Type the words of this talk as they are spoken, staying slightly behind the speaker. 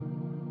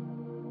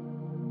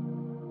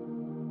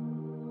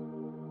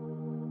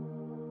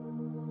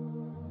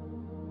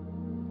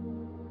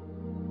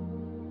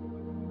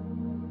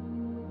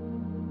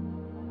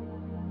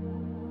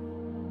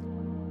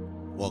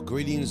Well,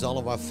 greetings, all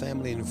of our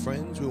family and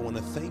friends. We want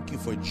to thank you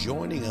for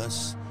joining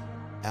us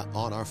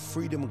on our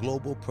Freedom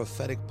Global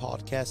Prophetic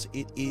Podcast.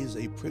 It is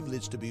a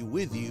privilege to be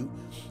with you.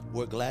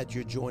 We're glad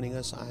you're joining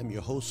us. I'm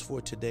your host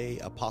for today,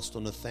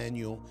 Apostle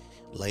Nathaniel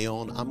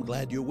Leon. I'm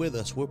glad you're with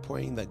us. We're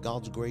praying that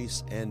God's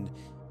grace and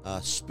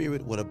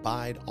Spirit would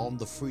abide on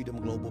the Freedom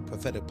Global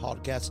Prophetic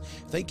Podcast.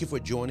 Thank you for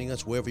joining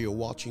us wherever you're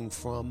watching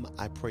from.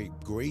 I pray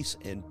grace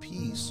and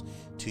peace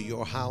to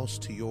your house,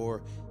 to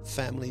your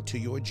family, to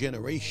your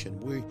generation.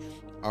 We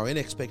are in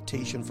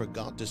expectation for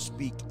God to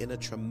speak in a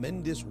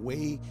tremendous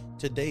way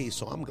today.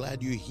 So I'm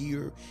glad you're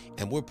here,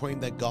 and we're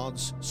praying that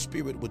God's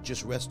Spirit would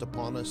just rest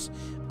upon us.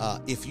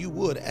 If you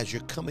would, as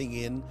you're coming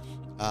in,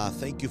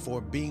 thank you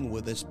for being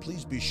with us.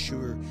 Please be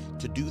sure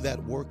to do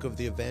that work of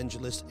the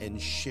evangelist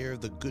and share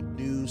the good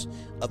news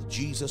of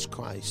Jesus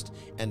Christ.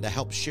 And to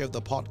help share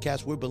the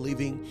podcast, we're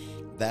believing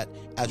that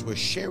as we're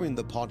sharing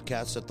the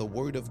podcast, that the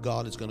word of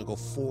God is going to go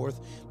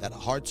forth, that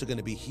hearts are going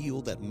to be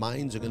healed, that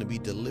minds are going to be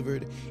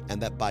delivered,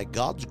 and that by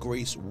God's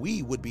grace,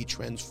 we would be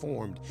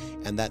transformed.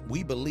 And that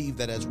we believe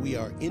that as we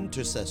are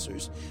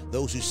intercessors,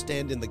 those who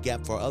stand in the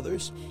gap for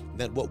others,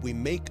 that what we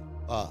make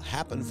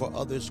happen for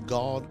others,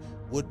 God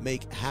would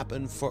make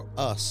happen for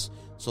us.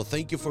 So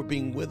thank you for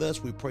being with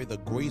us. We pray the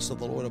grace of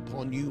the Lord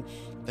upon you.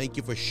 Thank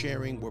you for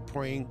sharing. We're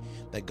praying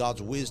that God's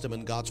wisdom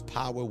and God's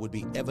power would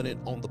be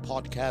evident on the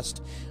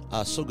podcast.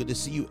 So good to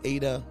see you,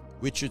 Ada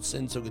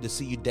Richardson. So good to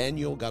see you,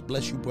 Daniel. God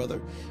bless you,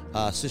 brother.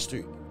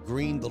 Sister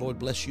Green, the Lord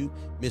bless you.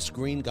 Miss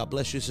Green, God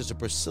bless you. Sister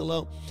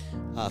Priscilla,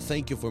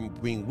 thank you for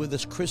being with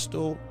us.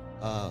 Crystal,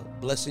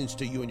 blessings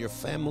to you and your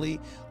family.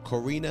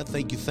 Corina,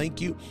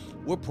 thank you.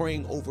 We're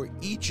praying over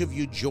each of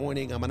you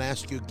joining. I'm going to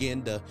ask you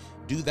again to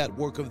do that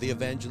work of the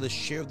evangelist.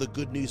 Share the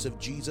good news of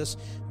Jesus.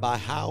 By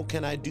how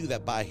can I do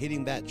that? By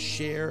hitting that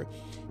share,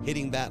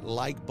 hitting that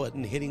like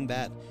button, hitting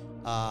that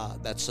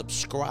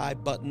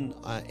subscribe button,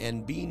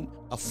 and being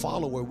a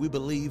follower. We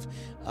believe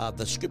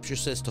the scripture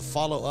says to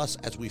follow us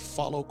as we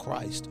follow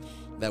Christ,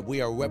 that we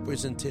are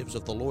representatives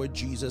of the Lord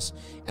Jesus,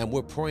 and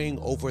we're praying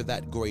over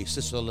that grace.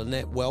 Sister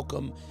Lynette,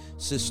 welcome.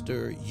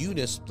 Sister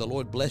Eunice, the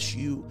Lord bless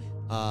you,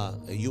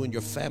 you and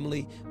your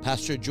family.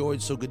 Pastor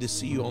George, so good to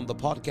see you on the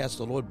podcast.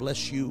 The Lord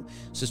bless you.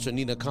 Sister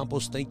Nina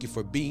Campos, thank you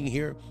for being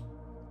here.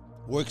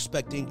 We're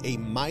expecting a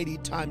mighty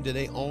time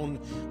today on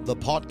the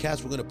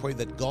podcast. We're going to pray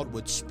that God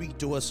would speak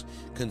to us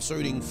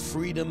concerning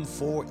freedom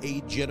for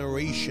a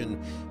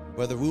generation.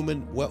 Brother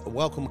Ruben,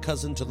 welcome,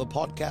 cousin, to the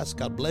podcast.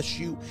 God bless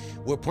you.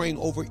 We're praying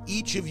over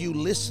each of you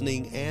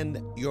listening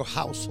and your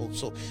household.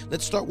 So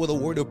let's start with a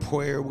word of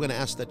prayer. We're going to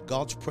ask that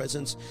God's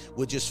presence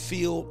would just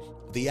fill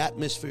the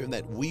atmosphere and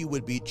that we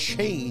would be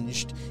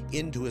changed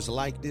into his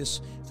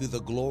likeness through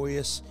the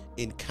glorious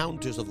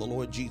encounters of the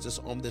Lord Jesus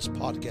on this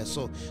podcast.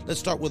 So let's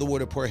start with a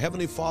word of prayer.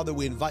 Heavenly Father,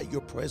 we invite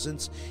your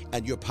presence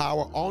and your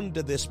power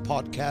onto this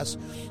podcast.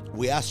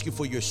 We ask you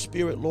for your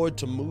Spirit, Lord,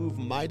 to move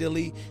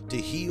mightily, to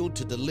heal,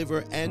 to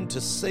deliver, and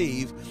to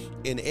save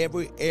in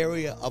every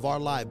area of our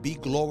life. Be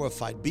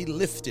glorified, be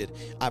lifted.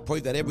 I pray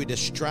that every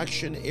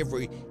distraction,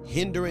 every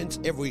hindrance,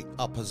 every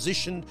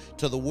opposition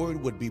to the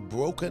word would be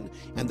broken,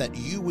 and that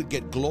you would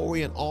get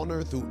glory and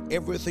honor through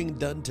everything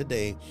done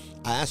today.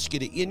 I ask you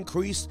to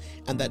increase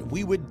and that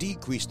we would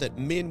decrease, that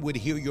men would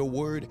hear your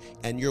word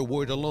and your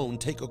word alone.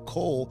 Take a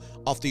coal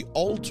off the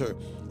altar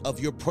of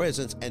your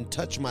presence and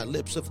touch my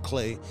lips of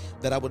clay,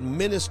 that I would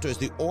minister as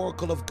the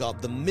oracle of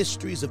God, the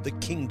mysteries of the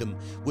kingdom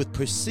with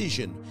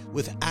precision,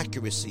 with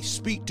accuracy.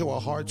 Speak to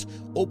our hearts,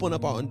 open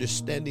up our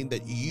understanding,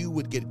 that you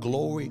would get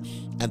glory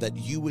and that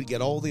you would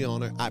get all the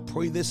honor. I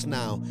pray this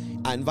now.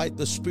 I invite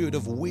the spirit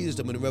of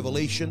wisdom and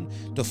revelation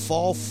to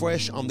fall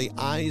fresh on the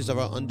eyes of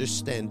our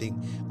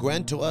understanding.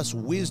 Grant to us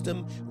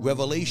wisdom,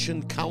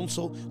 revelation,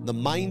 counsel, the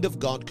mind of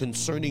God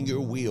concerning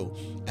your will.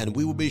 And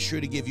we will be sure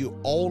to give you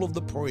all of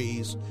the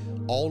praise,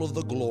 all of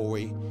the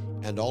glory,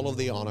 and all of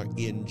the honor.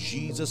 In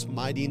Jesus'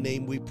 mighty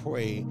name we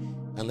pray.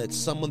 And let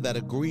someone that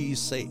agrees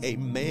say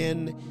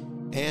amen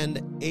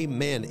and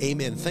amen.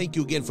 Amen. Thank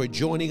you again for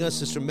joining us,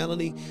 Sister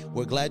Melanie.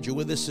 We're glad you're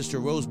with us. Sister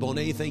Rose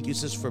Bonet, thank you,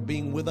 sister, for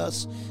being with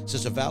us.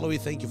 Sister Valerie,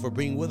 thank you for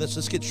being with us.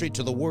 Let's get straight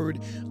to the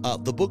word.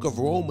 The book of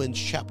Romans,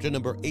 chapter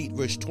number 8,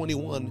 verse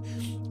 21,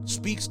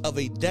 speaks of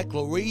a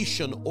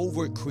declaration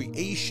over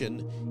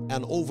creation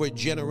and over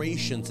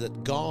generations,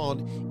 that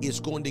God is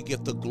going to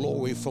get the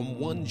glory from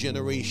one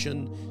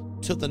generation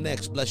to the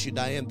next. Bless you,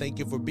 Diane. Thank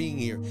you for being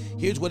here.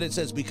 Here's what it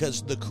says: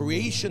 because the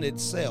creation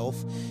itself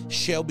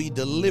shall be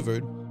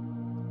delivered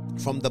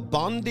from the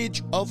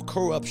bondage of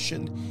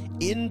corruption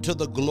into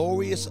the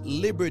glorious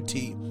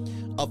liberty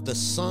of the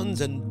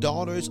sons and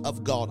daughters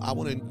of God. I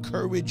want to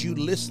encourage you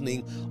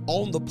listening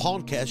on the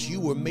podcast, you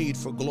were made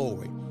for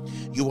glory.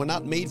 You were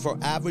not made for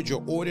average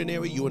or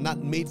ordinary. You were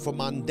not made for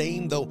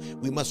mundane, though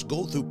we must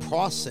go through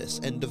process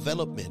and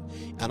development.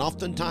 And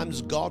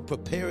oftentimes God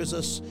prepares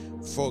us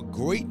for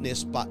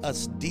greatness by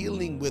us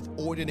dealing with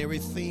ordinary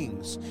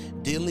things,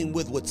 dealing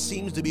with what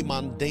seems to be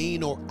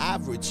mundane or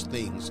average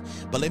things.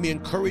 But let me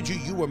encourage you,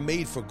 you were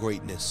made for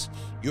greatness.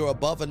 You're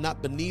above and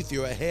not beneath.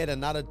 You're a head and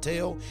not a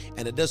tail.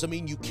 And it doesn't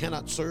mean you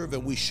cannot serve,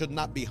 and we should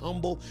not be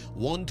humble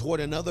one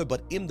toward another.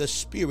 But in the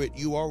spirit,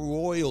 you are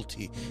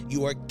royalty.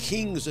 You are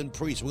kings and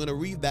priests. We're going to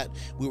read that.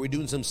 We were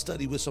doing some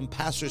study with some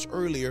pastors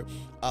earlier.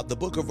 The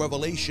book of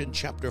Revelation,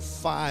 chapter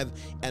 5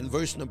 and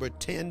verse number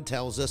 10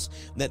 tells us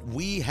that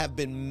we have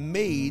been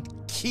made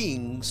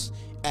kings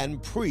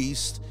and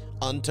priests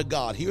unto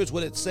God. Here's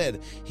what it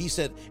said. He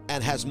said,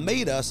 and has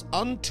made us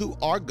unto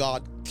our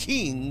God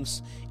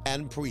kings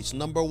and priests.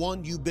 Number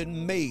one, you've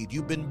been made,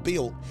 you've been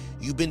built,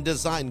 you've been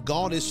designed.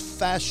 God is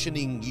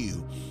fashioning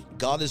you.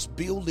 God is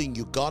building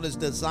you. God is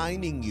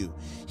designing you.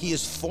 He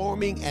is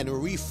forming and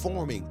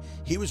reforming.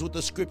 Here's what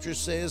the scripture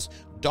says.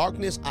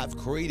 Darkness I've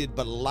created,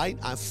 but light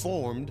I've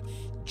formed.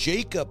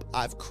 Jacob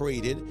I've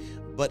created,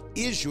 but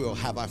Israel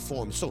have I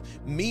formed. So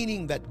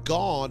meaning that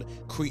God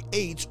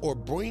creates or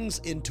brings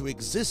into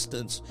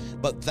existence,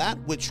 but that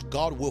which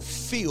God will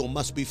feel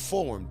must be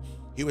formed.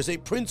 Here is a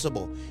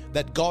principle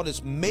that God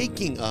is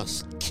making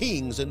us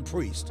kings and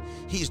priests.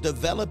 He's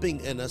developing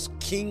in us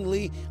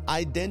kingly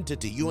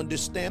identity. You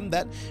understand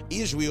that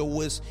Israel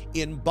was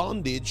in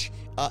bondage,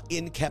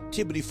 in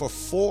captivity for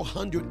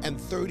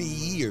 430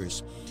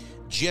 years.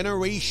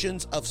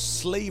 Generations of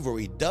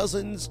slavery,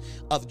 dozens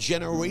of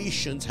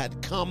generations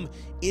had come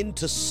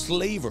into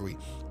slavery.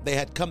 They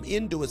had come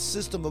into a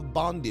system of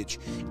bondage.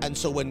 And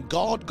so when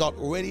God got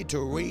ready to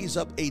raise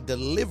up a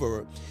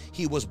deliverer,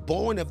 he was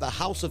born of the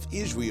house of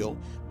Israel,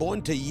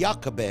 born to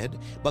Jochebed.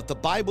 But the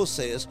Bible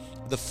says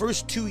the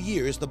first 2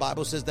 years, the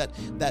Bible says that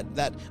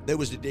there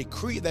was a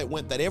decree that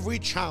went that every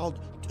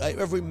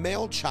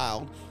male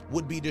child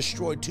would be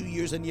destroyed 2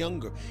 years and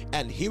younger.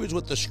 And here is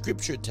what the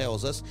scripture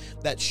tells us,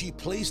 that she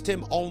placed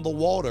him on the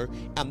water,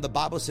 and the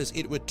Bible says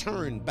it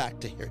returned back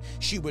to her.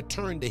 She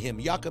returned to him.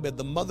 Jochebed,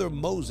 the mother of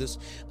Moses,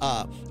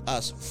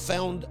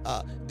 found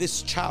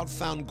this child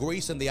found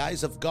grace in the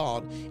eyes of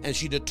God, and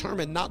she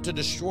determined not to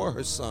destroy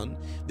her son.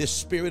 This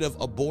spirit of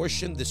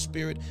abortion, this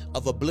spirit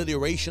of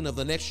obliteration of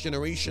the next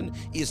generation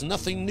is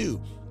nothing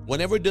new.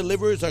 Whenever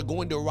deliverers are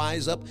going to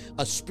rise up,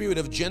 a spirit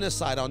of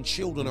genocide on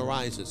children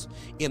arises.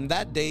 In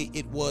that day,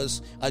 it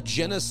was a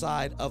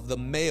genocide of the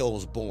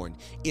males born.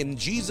 In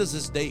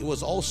Jesus' day, it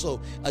was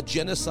also a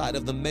genocide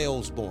of the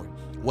males born.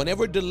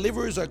 Whenever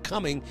deliverers are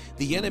coming,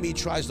 the enemy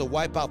tries to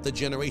wipe out the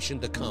generation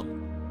to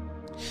come.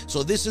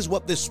 So this is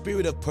what the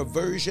spirit of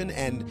perversion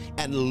and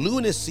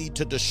lunacy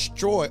to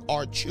destroy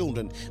our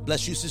children.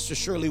 Bless you, Sister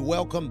Shirley.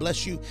 Welcome.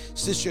 Bless you,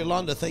 Sister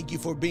Yolanda. Thank you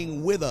for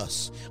being with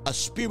us. A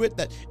spirit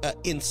that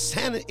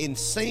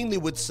insanely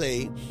would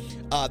say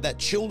that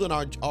children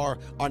are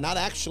not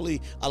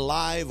actually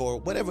alive, or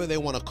whatever they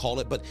want to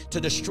call it, but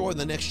to destroy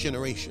the next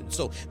generation.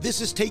 So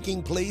this is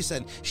taking place,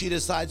 and she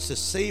decides to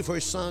save her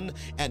son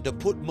and to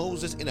put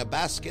Moses in a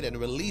basket and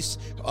release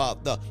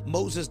the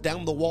Moses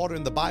down the water.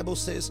 And the Bible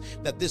says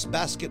that this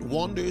basket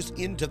wanders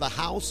into the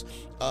house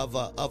of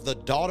the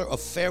daughter of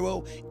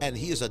Pharaoh, and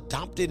he is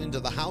adopted into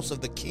the house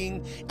of the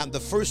king. And the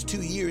first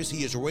 2 years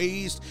he is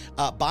raised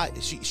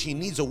she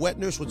needs a wet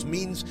nurse, which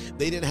means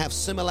they didn't have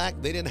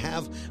Similac, they didn't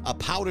have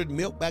powdered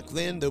milk back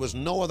then. There was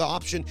no other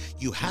option.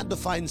 You had to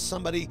find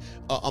somebody,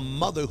 a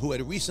mother who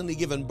had recently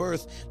given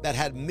birth, that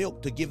had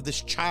milk to give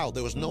this child.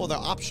 There was no other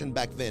option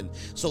back then.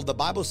 So the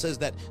Bible says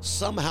that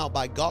somehow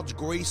by God's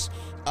grace,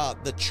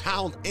 the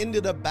child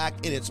ended up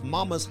back in its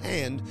mama's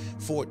hand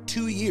for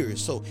 2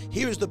 years. So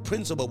here's the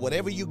principle.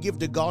 Whatever you give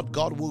to God,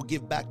 God will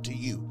give back to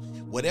you.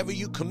 Whatever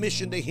you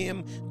commission to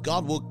him,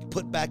 God will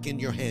put back in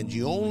your hands.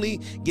 You only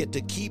get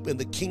to keep in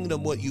the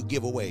kingdom what you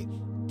give away.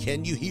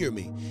 Can you hear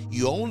me?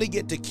 You only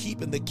get to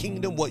keep in the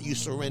kingdom what you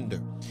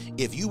surrender.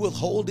 If you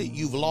withhold it,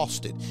 you've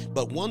lost it.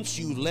 But once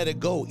you let it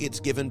go, it's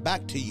given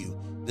back to you.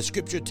 The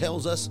scripture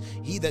tells us,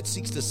 he that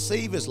seeks to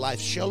save his life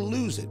shall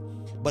lose it.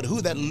 But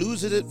who that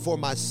loses it for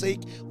my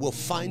sake will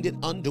find it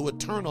unto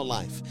eternal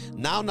life.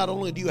 Now, not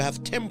only do you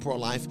have temporal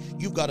life,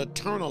 you've got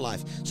eternal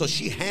life. So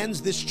she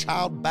hands this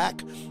child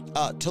back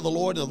to the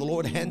Lord, and the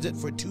Lord hands it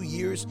for 2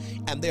 years,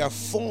 and they are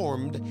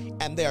formed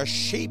and they are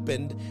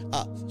shapen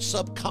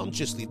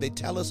subconsciously. They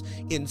tell us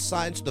in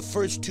science the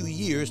first 2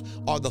 years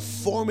are the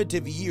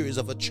formative years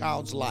of a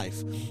child's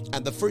life.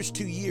 And the first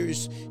 2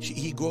 years,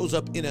 he grows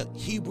up in a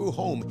Hebrew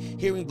home,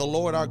 hearing the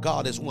Lord our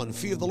God is one.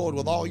 Fear the Lord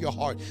with all your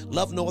heart.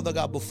 Love no other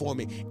God before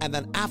me. And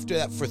then after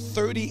that, for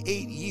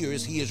 38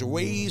 years, he is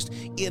raised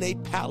in a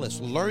palace,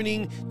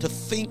 learning to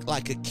think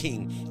like a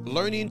king,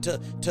 learning to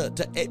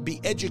be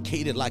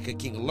educated like a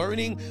king,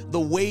 learning the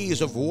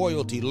ways of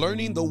royalty,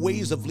 learning the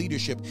ways of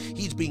leadership.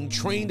 He's being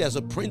trained as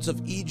a prince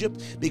of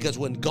Egypt, because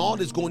when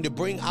God is going to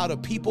bring out a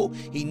people,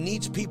 he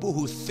needs people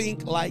who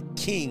think like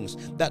kings,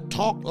 that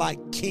talk like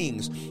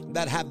kings,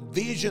 that have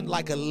vision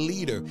like a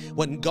leader.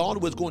 When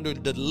God was going to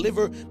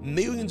deliver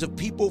millions of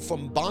people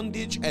from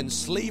bondage and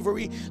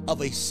slavery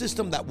of a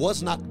system that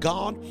was not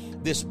God,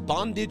 this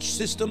bondage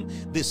system,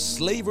 this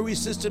slavery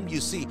system,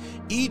 you see,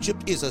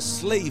 Egypt is a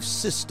slave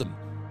system.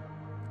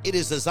 It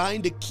is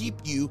designed to keep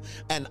you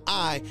and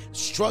I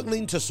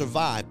struggling to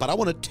survive. But I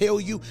want to tell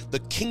you, the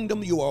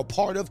kingdom you are a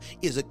part of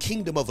is a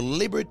kingdom of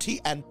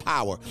liberty and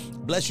power.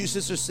 Bless you,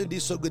 Sister Cindy.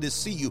 So good to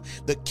see you.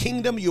 The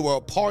kingdom you are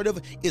a part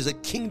of is a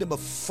kingdom of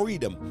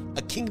freedom,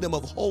 a kingdom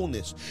of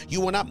wholeness.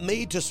 You were not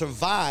made to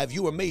survive.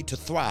 You were made to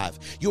thrive.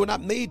 You were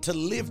not made to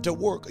live to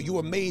work. You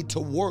were made to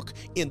work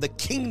in the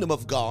kingdom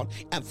of God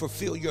and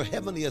fulfill your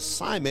heavenly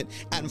assignment,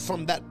 and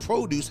from that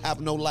produce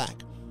have no lack.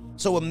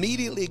 So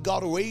immediately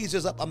God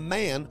raises up a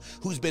man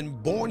who's been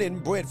born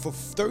and bred for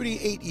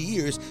 38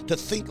 years to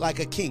think like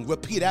a king.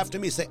 Repeat after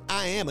me. Say,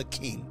 I am a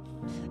king.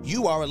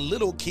 You are a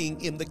little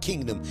king in the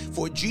kingdom.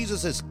 For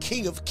Jesus is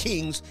King of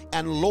kings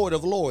and Lord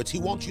of lords. He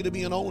wants you to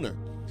be an owner.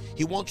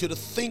 He wants you to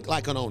think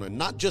like an owner,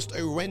 not just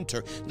a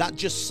renter, not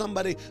just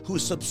somebody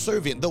who's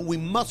subservient, though we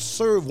must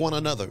serve one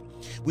another.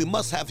 We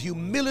must have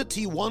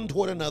humility one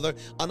toward another,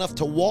 enough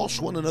to wash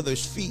one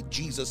another's feet,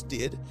 Jesus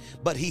did.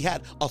 But he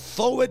had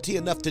authority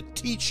enough to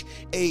teach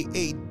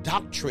a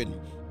doctrine,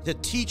 to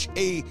teach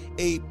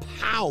a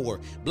power.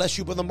 Bless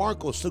you, Brother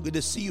Marco. So good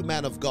to see you,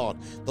 man of God.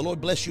 The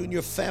Lord bless you and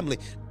your family.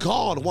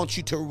 God wants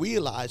you to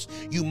realize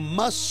you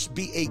must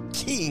be a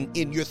king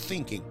in your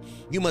thinking.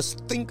 You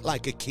must think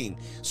like a king.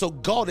 So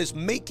God is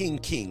making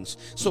kings.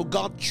 So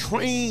God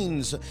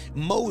trains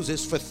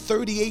Moses for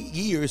 38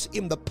 years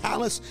in the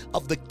palace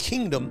of the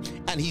kingdom,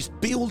 and he's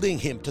building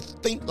him to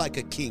think like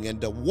a king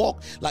and to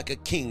walk like a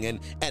king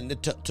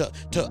and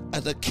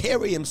to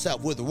carry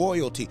himself with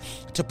royalty,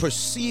 to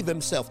perceive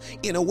himself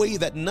in a way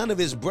that none of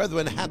his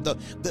brethren had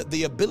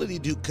the ability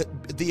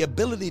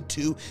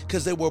to,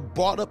 because they were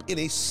brought up in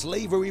a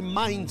slavery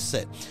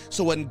mindset.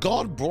 So when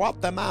God brought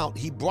them out,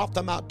 he brought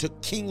them out to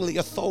kingly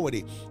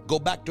authority. Go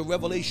back to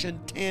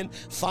Revelation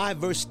 5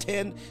 verse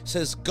 10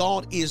 says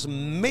God is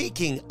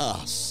making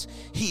us.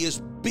 He is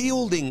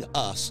building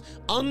us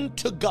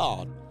unto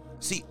God.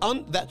 See,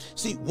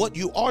 what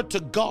you are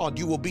to God,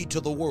 you will be to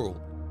the world.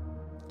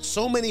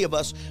 So many of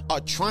us are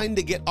trying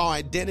to get our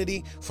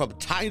identity from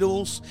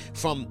titles,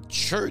 from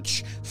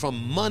church,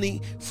 from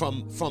money,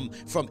 from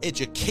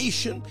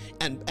education,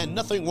 and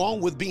nothing wrong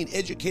with being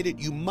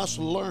educated. You must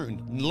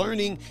learn.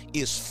 Learning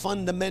is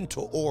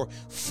fundamental or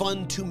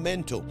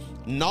fundamental.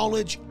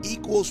 Knowledge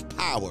equals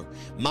power.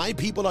 My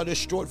people are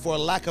destroyed for a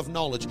lack of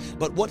knowledge.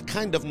 But what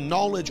kind of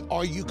knowledge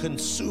are you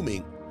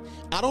consuming?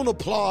 I don't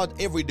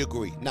applaud every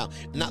degree. Now,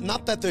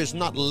 not that there's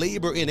not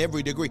labor in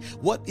every degree.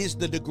 What is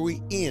the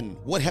degree in?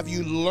 What have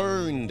you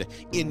learned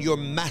in your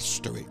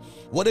mastery?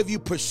 What have you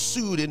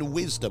pursued in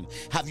wisdom?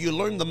 Have you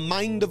learned the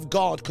mind of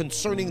God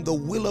concerning the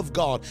will of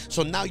God?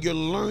 So now you're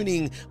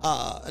learning,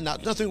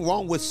 nothing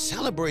wrong with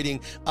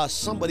celebrating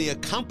somebody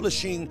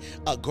accomplishing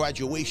a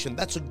graduation.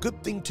 That's a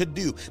good thing to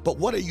do. But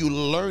what are you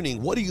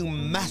learning? What are you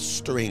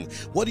mastering?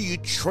 What are you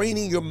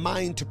training your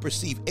mind to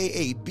perceive?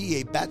 AA,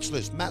 BA,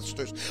 bachelor's,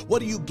 master's.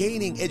 What are you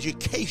gaining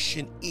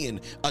education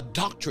in? A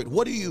doctorate.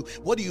 What are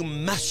you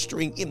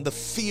mastering in the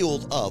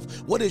field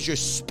of? What is your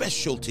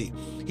specialty?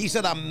 He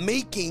said, I'm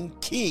making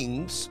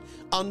kings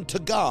unto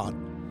God.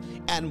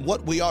 And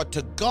what we are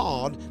to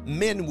God,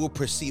 men will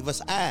perceive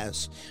us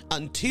as.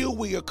 Until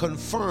we are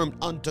confirmed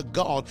unto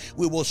God,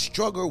 we will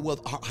struggle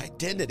with our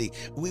identity.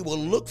 We will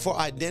look for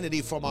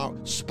identity from our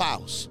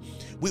spouse.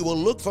 We will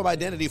look for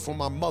identity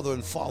from our mother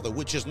and father,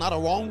 which is not a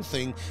wrong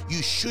thing.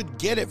 You should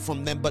get it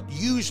from them, but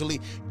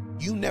usually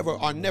you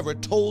are never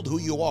told who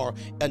you are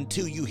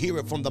until you hear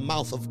it from the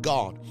mouth of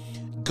God.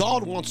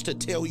 God wants to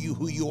tell you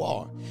who you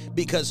are,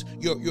 because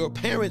your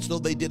parents, though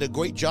they did a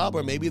great job,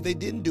 or maybe they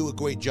didn't do a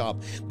great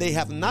job, they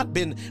have not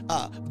been,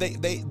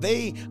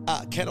 they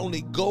can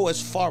only go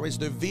as far as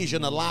their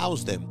vision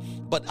allows them.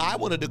 But I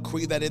want to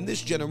decree that in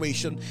this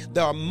generation,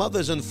 there are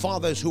mothers and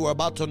fathers who are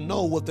about to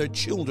know what their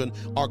children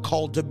are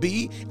called to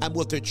be and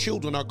what their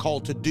children are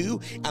called to do,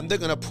 and they're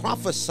going to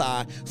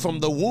prophesy from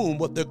the womb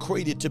what they're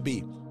created to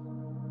be.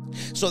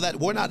 So that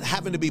we're not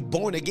having to be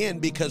born again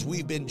because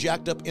we've been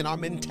jacked up in our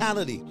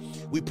mentality.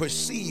 We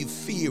perceive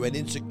fear and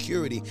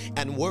insecurity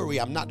and worry.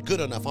 I'm not good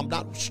enough. I'm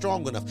not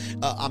strong enough.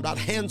 I'm not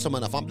handsome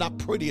enough. I'm not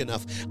pretty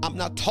enough. I'm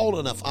not tall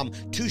enough. I'm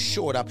too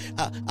short.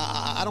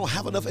 I don't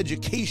have enough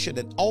education.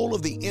 And all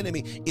of the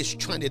enemy is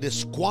trying to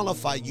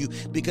disqualify you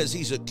because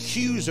he's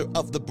accuser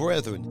of the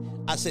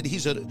brethren. I said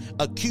he's an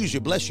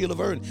accuser. Bless you,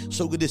 Laverne.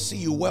 So good to see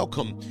you.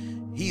 Welcome.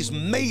 He's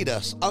made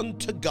us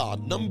unto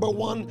God. Number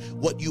one,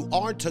 what you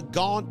are to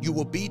God, you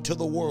will be to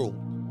the world.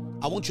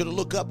 I want you to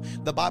look up.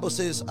 The Bible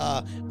says,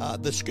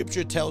 the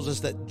scripture tells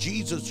us that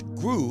Jesus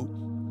grew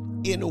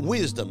in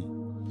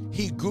wisdom.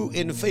 He grew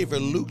in favor.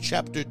 Luke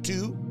chapter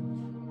 2.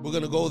 We're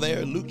going to go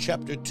there. Luke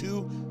chapter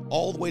 2,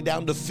 all the way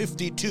down to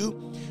 52.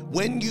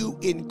 When you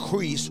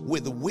increase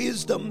with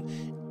wisdom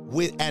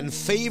and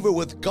favor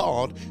with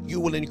God, you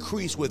will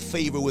increase with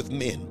favor with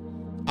men.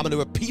 I'm going to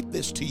repeat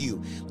this to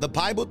you. The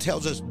Bible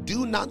tells us,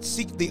 do not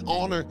seek the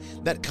honor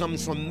that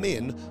comes from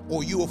men,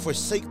 or you will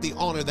forsake the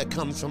honor that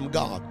comes from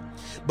God.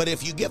 But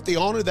if you get the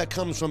honor that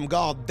comes from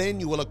God, then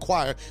you will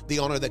acquire the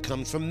honor that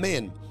comes from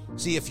men.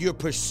 See, if your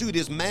pursuit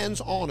is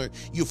man's honor,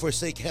 you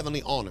forsake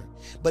heavenly honor.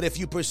 But if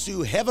you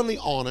pursue heavenly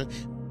honor,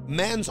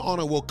 man's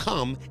honor will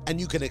come and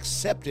you can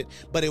accept it,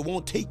 but it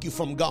won't take you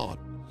from God.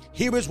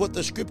 Here is what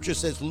the scripture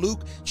says,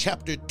 Luke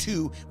chapter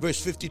 2,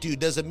 verse 52.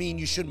 Does it mean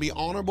you shouldn't be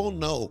honorable?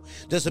 No.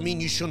 Does it mean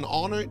you shouldn't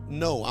honor?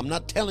 No, I'm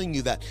not telling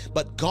you that.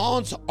 But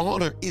God's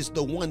honor is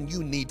the one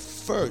you need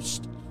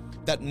first,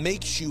 that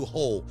makes you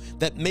whole,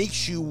 that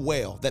makes you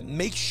well, that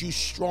makes you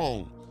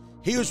strong.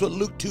 Here's what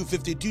Luke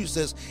 2:52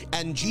 says,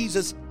 and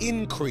Jesus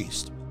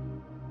increased.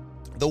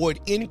 The word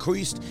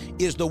increased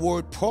is the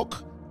word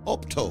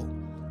prokopto.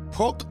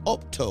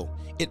 Prokopto.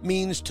 It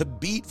means to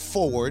beat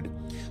forward,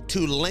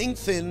 to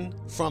lengthen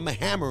from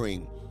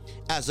hammering,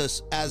 as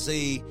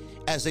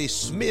a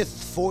smith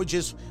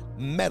forges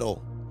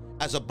metal,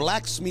 as a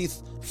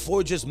blacksmith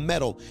forges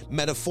metal,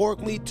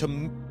 metaphorically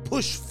to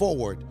push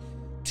forward,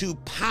 to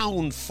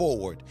pound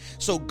forward.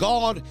 So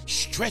God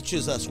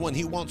stretches us when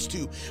he wants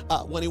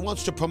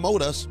to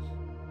promote us.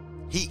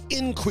 He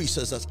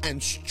increases us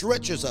and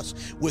stretches us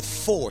with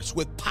force,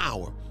 with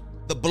power.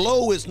 The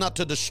blow is not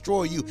to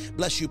destroy you.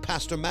 Bless you,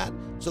 Pastor Matt.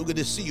 So good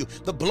to see you.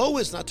 The blow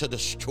is not to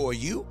destroy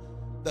you.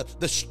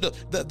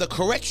 The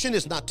correction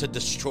is not to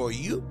destroy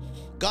you.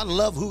 God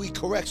loves who he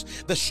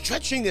corrects. The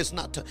stretching is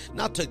not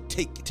to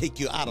take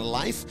you out of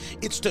life.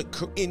 It's to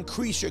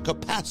increase your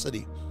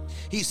capacity.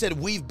 He said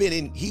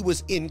he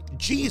was in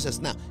Jesus.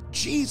 Now,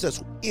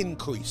 Jesus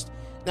increased.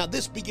 Now,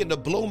 this began to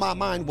blow my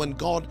mind when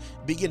God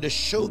began to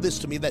show this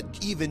to me,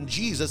 that even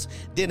Jesus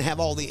didn't have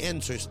all the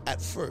answers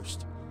at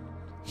first.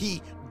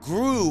 He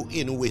grew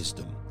in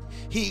wisdom.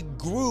 He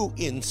grew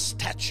in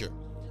stature.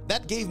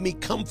 That gave me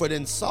comfort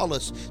and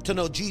solace to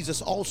know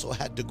Jesus also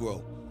had to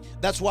grow.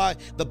 That's why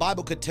the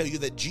Bible could tell you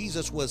that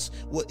Jesus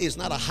is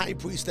not a high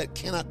priest that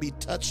cannot be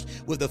touched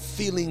with the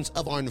feelings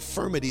of our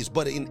infirmities,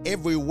 but in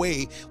every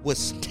way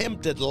was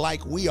tempted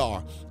like we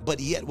are, but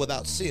yet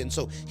without sin.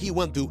 So he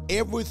went through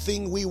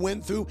everything we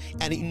went through,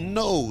 and he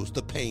knows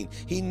the pain.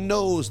 He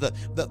knows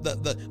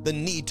the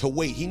need to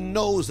wait. He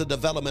knows the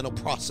developmental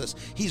process.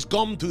 He's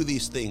gone through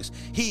these things.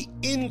 He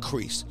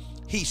increased.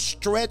 He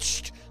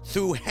stretched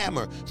through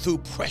hammer, through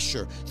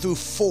pressure, through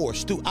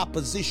force, through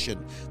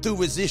opposition, through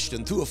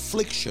resistance, through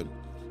affliction,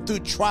 through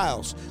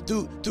trials,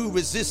 through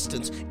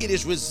resistance. It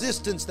is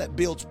resistance that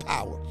builds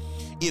power.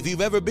 If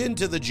you've ever been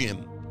to the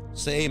gym,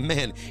 say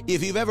amen.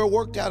 If you've ever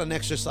worked out an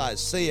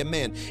exercise, say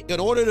amen. In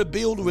order to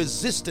build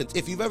resistance,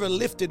 if you've ever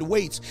lifted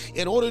weights,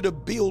 in order to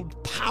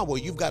build power,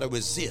 you've got to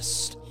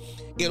resist.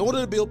 In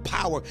order to build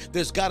power,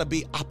 there's got to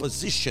be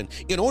opposition.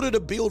 In order to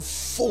build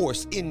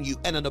force in you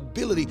and an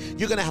ability,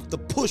 you're going to have to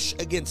push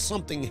against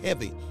something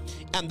heavy.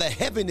 And the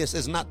heaviness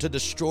is not to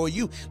destroy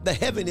you. The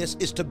heaviness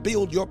is to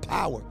build your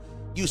power.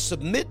 You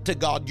submit to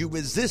God, you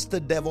resist the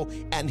devil,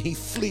 and he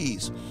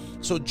flees.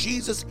 So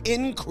Jesus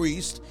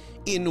increased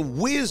in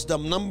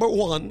wisdom. Number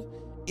one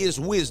is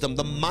wisdom,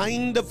 the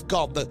mind of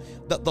God,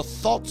 the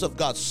thoughts of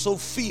God,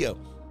 Sophia,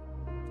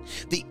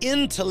 the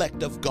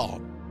intellect of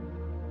God,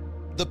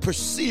 the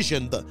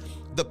precision,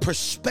 the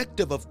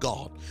perspective of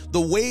God, the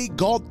way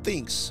God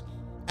thinks.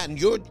 And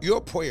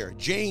your prayer,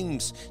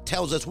 James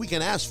tells us we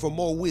can ask for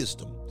more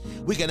wisdom.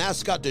 We can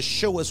ask God to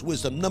show us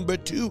wisdom. Number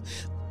two,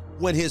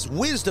 when his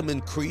wisdom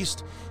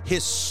increased,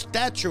 his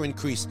stature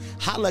increased.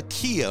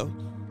 Halakia,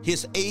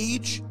 his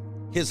age,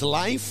 his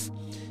life,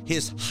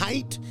 his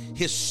height,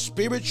 his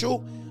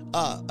spiritual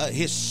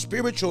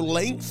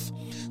length.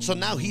 So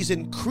now he's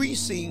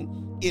increasing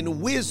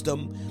in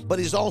wisdom, but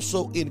he's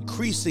also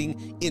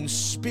increasing in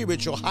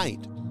spiritual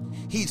height.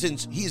 He's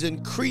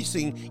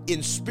increasing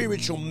in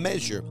spiritual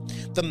measure.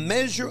 The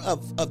measure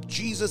of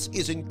Jesus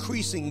is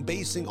increasing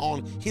basing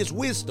on his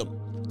wisdom.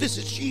 This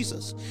is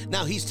Jesus.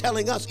 Now he's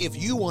telling us,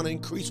 if you want to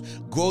increase,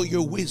 grow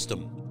your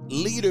wisdom.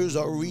 Leaders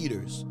are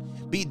readers.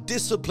 Be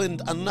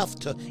disciplined enough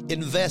to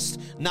invest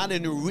not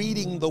in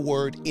reading the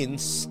word, in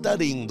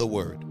studying the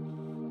word.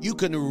 You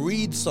can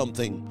read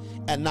something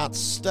and not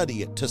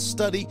study it. To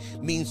study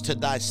means to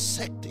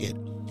dissect it.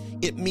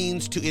 It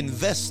means to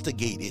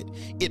investigate it.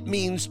 It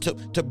means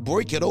to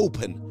break it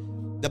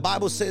open. The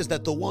Bible says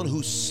that the one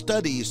who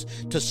studies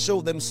to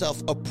show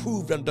themselves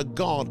approved unto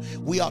God,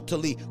 we ought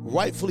to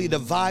rightfully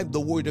divide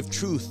the word of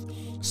truth.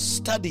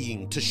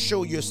 Studying to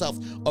show yourself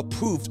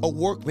approved, a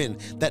workman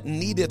that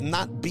needeth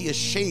not be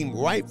ashamed,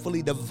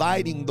 rightfully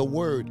dividing the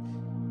word.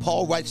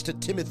 Paul writes to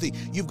Timothy,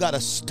 you've got to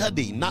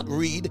study, not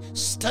read,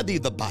 study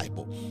the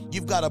Bible.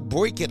 You've got to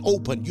break it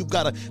open. You've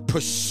got to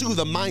pursue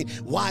the mind.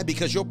 Why?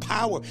 Because your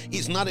power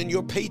is not in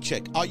your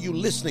paycheck. Are you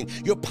listening?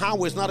 Your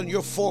power is not in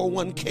your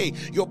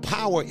 401k. Your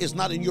power is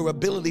not in your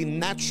ability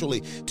naturally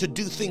to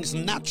do things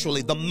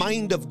naturally. The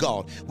mind of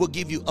God will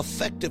give you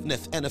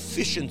effectiveness and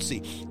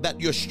efficiency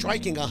that you're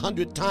striking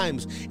 100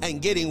 times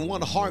and getting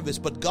one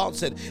harvest. But God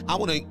said, I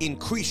want to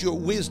increase your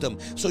wisdom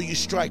so you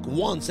strike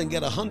once and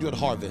get 100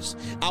 harvests.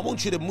 I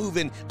want you to move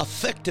in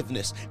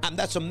effectiveness, and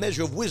that's a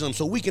measure of wisdom.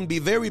 So we can be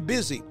very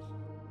busy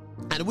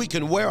and we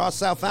can wear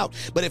ourselves out,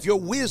 but if your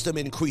wisdom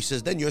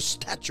increases, then your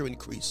stature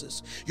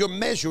increases, your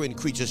measure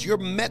increases, your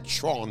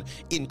metron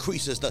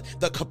increases.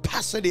 The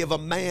capacity of a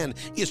man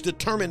is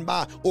determined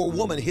by, or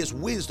woman, his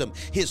wisdom,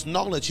 his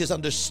knowledge, his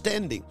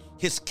understanding,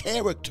 his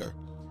character.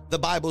 the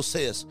Bible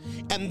says.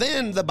 And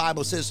then the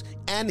Bible says,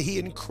 and he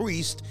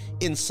increased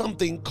in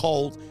something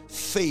called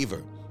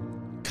favor.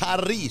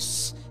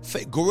 Charis,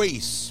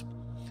 grace,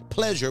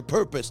 pleasure,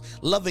 purpose,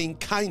 loving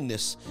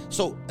kindness.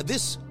 So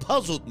this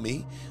puzzled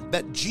me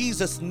that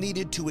Jesus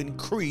needed to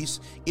increase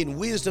in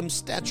wisdom,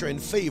 stature,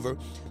 and favor.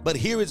 But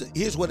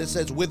here's what it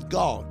says: with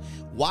God.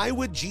 Why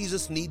would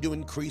Jesus need to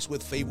increase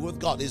with favor with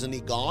God? Isn't he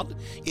God?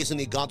 Isn't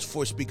he God's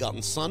first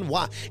begotten son?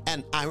 Why?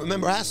 And I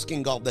remember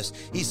asking God this.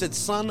 He said,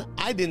 son,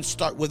 I didn't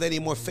start with any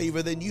more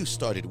favor than you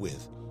started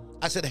with.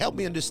 I said, help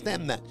me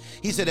understand that.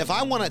 He said, if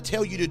I want to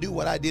tell you to do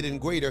what I did in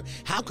greater,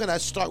 how can I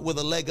start with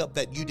a leg up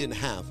that you didn't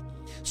have?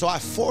 So I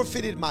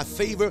forfeited my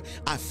favor,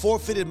 I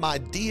forfeited my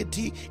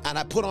deity, and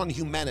I put on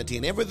humanity.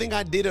 And everything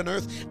I did on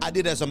earth, I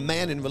did as a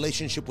man in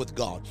relationship with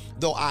God.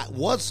 Though I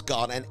was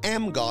God and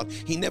am God,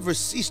 he never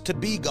ceased to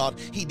be God.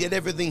 He did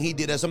everything he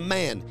did as a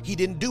man. He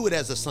didn't do it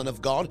as a son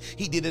of God.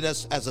 He did it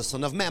as a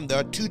son of man. There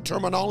are two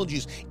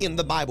terminologies in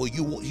the Bible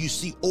you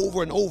see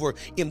over and over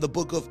in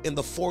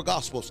the four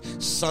Gospels: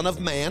 son of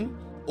man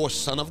or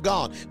son of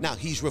God. Now,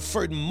 he's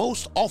referred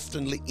most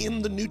oftenly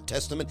in the New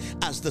Testament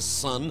as the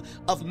son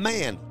of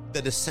man,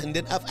 the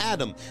descendant of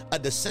Adam. A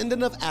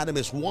descendant of Adam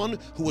is one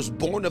who was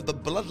born of the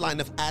bloodline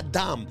of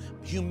Adam,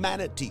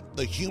 humanity,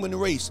 the human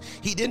race.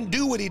 He didn't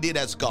do what he did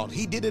as God.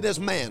 He did it as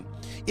man.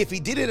 If he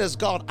did it as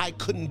God, I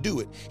couldn't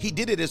do it. He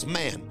did it as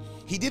man.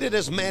 He did it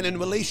as man in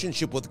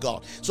relationship with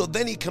God. So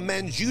then he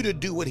commands you to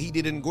do what he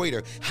did in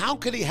greater. How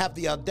could he have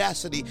the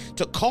audacity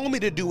to call me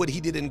to do what he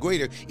did in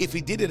greater if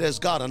he did it as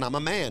God and I'm a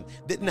man?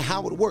 Didn't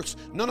how it works.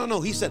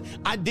 No. He said,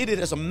 I did it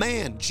as a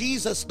man.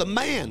 Jesus, the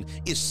man,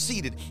 is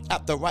seated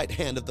at the right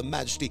hand of the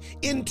Majesty,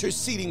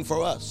 interceding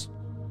for us.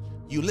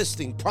 You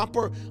listening?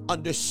 Proper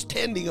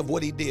understanding of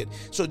what he did.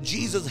 So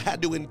Jesus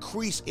had to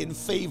increase in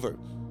favor.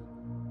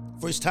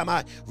 First time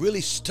I really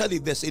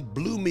studied this, it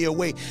blew me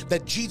away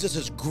that Jesus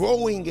is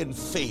growing in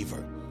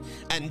favor.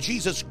 And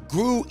Jesus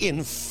grew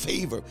in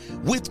favor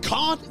with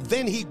God,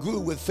 then he grew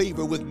with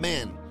favor with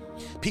man.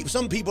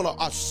 Some people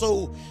are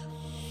so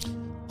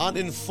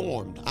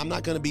uninformed. I'm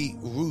not going to be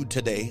rude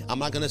today. I'm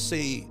not going to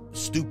say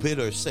stupid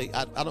or say,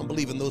 I don't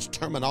believe in those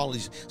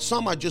terminologies.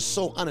 Some are just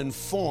so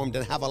uninformed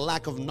and have a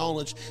lack of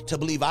knowledge to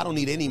believe I don't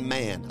need any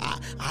man.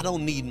 I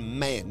don't need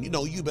man. You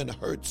know, you've been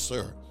hurt,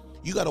 sir.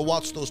 You got to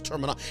watch those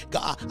terminology.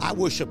 God, I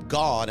worship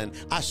God and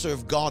I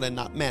serve God and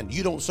not man.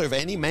 You don't serve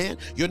any man.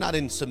 You're not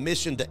in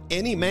submission to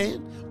any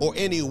man or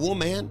any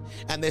woman.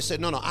 And they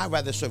said, no, I'd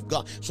rather serve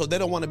God. So they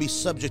don't want to be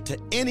subject to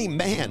any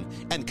man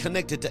and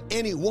connected to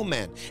any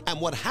woman. And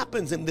what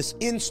happens in this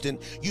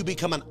instant, you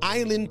become an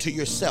island to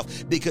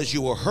yourself because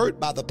you were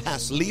hurt by the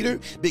past leader,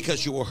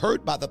 because you were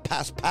hurt by the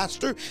past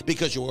pastor,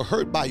 because you were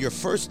hurt by your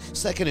first,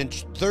 second, and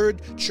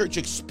third church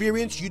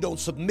experience. You don't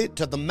submit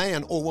to the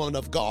man or woman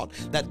of God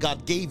that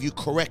God gave you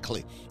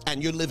correctly,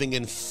 and you're living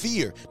in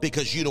fear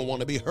because you don't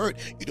want to be hurt,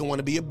 you don't want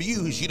to be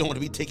abused, you don't want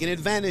to be taken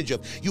advantage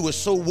of. You were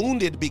so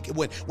wounded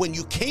when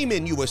you came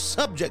in, you were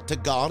subject to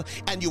God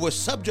and you were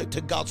subject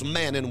to God's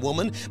man and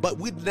woman, but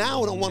we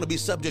now don't want to be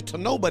subject to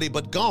nobody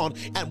but God,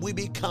 and we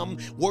become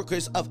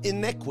workers of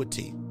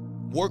inequity,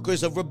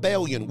 workers of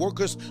rebellion,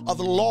 workers of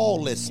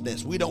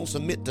lawlessness. We don't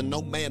submit to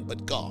no man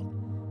but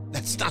God.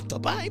 That's not the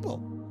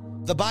Bible.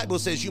 The Bible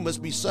says you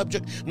must be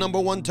subject, number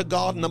one, to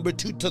God, number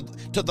two,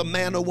 to the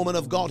man or woman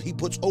of God he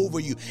puts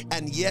over you.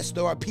 And yes,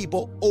 there are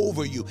people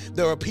over you.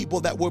 There are people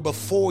that were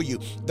before you.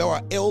 There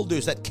are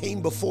elders that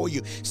came before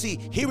you. See,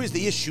 here is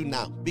the issue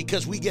now.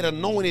 Because we get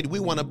anointed, we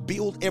want to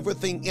build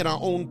everything in our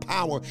own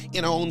power,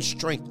 in our own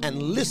strength.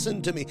 And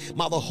listen to me,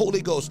 by the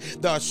Holy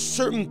Ghost, there are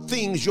certain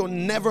things you're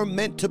never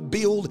meant to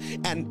build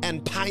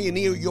and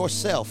pioneer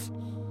yourself.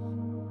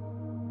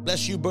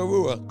 Bless you,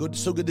 Barua.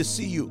 So good to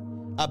see you.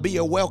 Be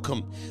a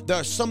welcome. There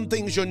are some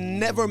things you're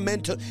not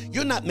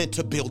meant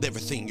to build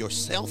everything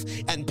yourself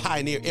and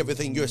pioneer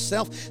everything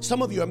yourself.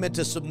 Some of you are meant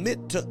to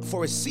submit to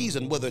for a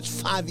season, whether it's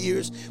 5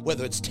 years,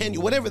 whether it's 10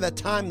 years, whatever that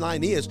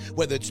timeline is,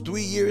 whether it's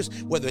 3 years,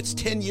 whether it's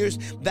 10 years,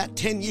 that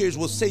 10 years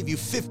will save you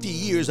 50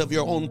 years of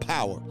your own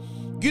power.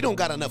 You don't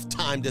got enough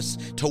time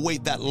to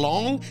wait that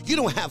long. You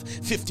don't have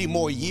 50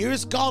 more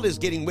years. God is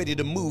getting ready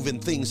to move in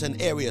things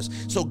and areas.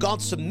 So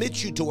God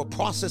submits you to a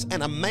process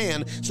and a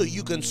man so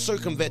you can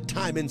circumvent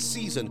time and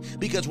season.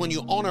 Because when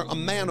you honor a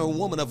man or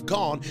woman of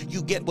God,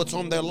 you get what's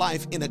on their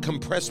life in a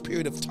compressed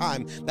period of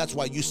time. That's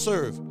why you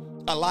serve.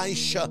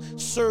 Elisha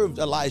served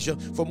Elijah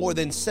for more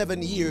than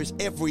 7 years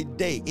every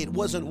day. It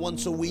wasn't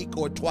once a week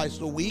or twice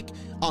a week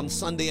on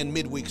Sunday and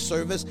midweek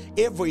service.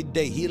 Every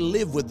day he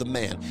lived with the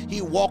man.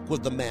 He walked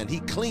with the man.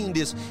 He cleaned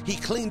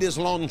his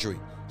laundry.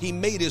 He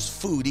made his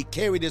food. He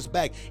carried his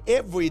bag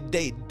every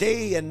day,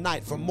 day and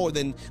night for more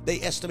than,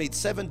 they estimate,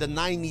 7 to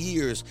 9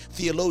 years.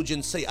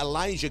 Theologians say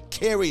Elijah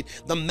carried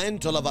the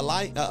mantle of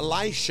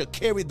Elisha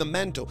carried the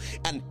mantle.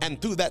 And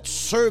through that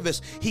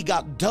service, he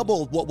got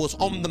double what was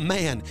on the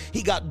man.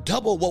 He got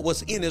double what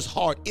was in his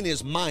heart, in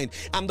his mind.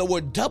 And the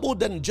word double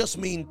doesn't just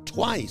mean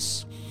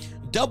twice.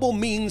 Double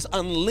means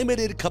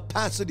unlimited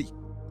capacity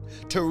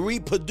to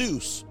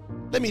reproduce.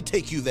 Let me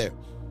take you there.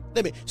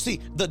 Let me see,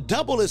 the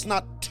double is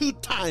not 2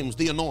 times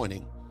the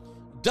anointing.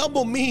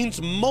 Double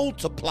means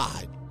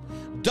multiplied.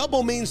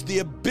 Double means the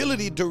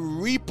ability to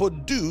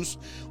reproduce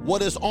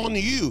what is on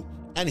you.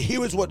 And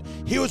here is what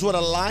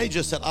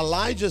Elijah said.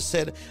 Elijah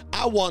said,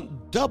 I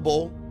want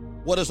double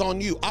what is on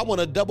you. I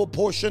want a double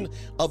portion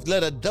of,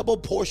 let a double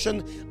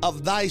portion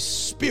of thy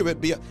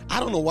spirit be. I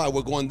don't know why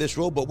we're going this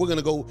road, but we're going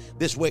to go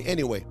this way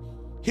anyway.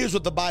 Here's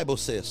what the Bible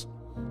says.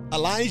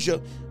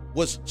 Elijah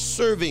was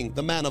serving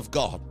the man of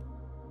God.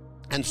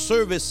 And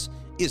service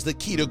is the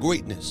key to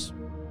greatness.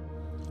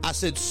 I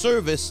said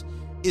service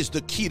is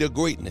the key to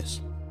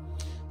greatness.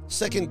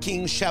 2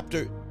 Kings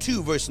chapter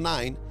 2 verse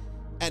 9.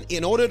 And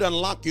in order to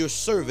unlock your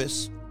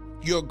service,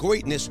 your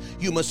greatness,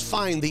 you must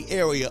find the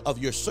area of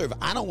your service.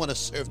 I don't want to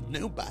serve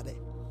nobody.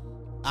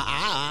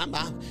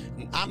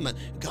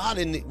 God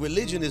in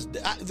religion is,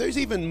 there's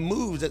even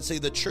moves that say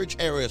the church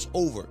era is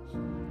over.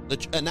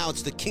 And now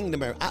it's the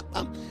kingdom era.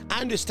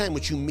 I understand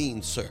what you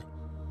mean, sir.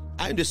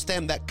 I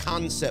understand that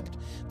concept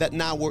that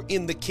now we're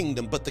in the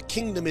kingdom, but the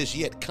kingdom is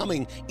yet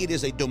coming. It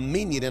is a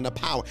dominion and a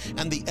power.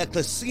 And the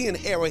ecclesian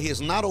era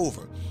is not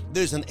over.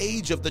 There's an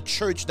age of the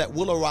church that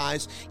will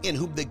arise in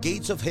whom the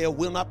gates of hell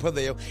will not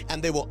prevail,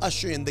 and they will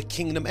usher in the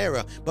kingdom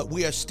era. But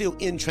we are still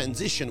in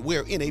transition.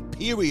 We're in a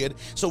period.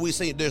 So we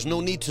say there's no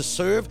need to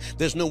serve.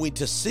 There's no need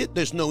to sit.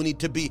 There's no need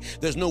to be,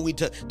 there's no need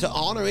to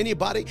honor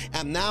anybody.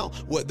 And now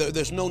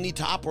there's no need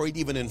to operate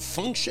even in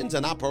functions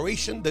and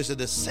operation. There's a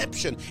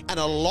deception and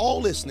a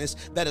lawlessness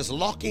that is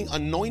locking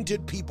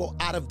anointed people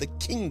out of the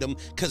kingdom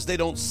because they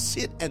don't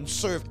sit and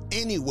serve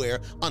anywhere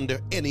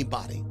under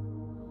anybody.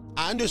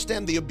 I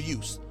understand the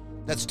abuse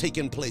that's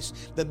taken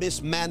place, the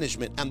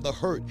mismanagement and the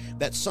hurt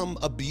that some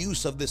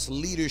abuse of this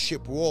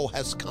leadership role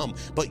has come,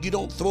 but you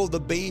don't throw the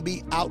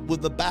baby out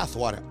with the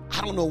bathwater.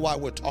 I don't know why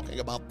we're talking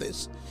about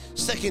this.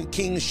 2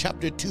 Kings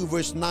chapter 2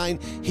 verse 9.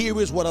 Here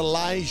is what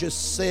Elijah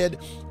said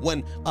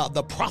when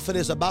the prophet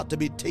is about to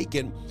be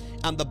taken,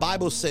 and the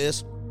Bible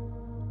says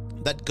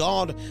that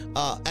God,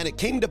 and it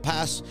came to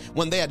pass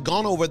when they had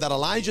gone over that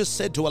Elijah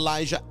said to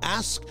Elijah,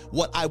 ask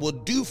what I will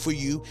do for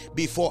you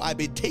before I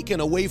be taken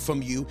away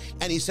from you.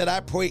 And he said,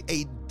 I pray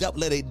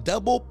let a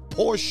double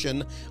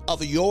portion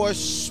of your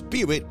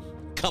spirit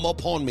come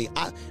upon me.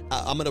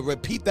 I'm going to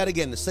repeat that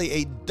again.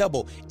 Say a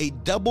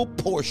double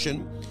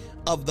portion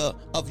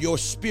of your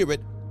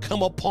spirit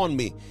come upon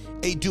me.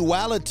 A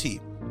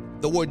duality.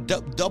 The word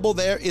double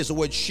there is the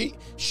word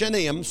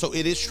sheneim, so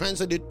it is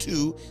translated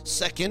to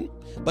second,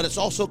 but it's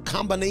also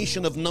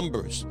combination of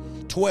numbers,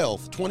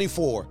 12,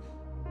 24,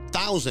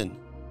 1,000,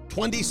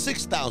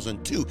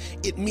 26,000 too.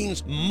 It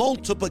means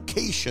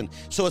multiplication.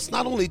 So it's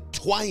not only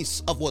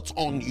twice of what's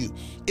on you,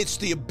 it's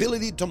the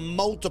ability to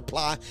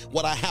multiply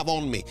what I have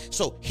on me.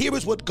 So here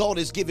is what God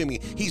is giving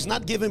me. He's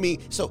not giving me,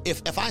 so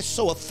if I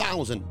sow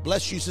 1,000,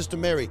 bless you, Sister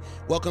Mary,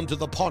 welcome to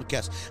the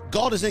podcast.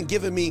 God isn't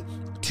giving me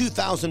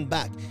 2,000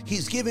 back.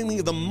 He's giving me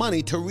the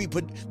money to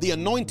reproduce the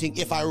anointing,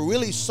 if I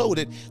really sowed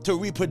it, to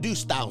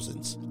reproduce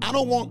thousands. I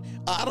don't want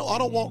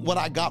what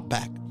I got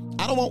back.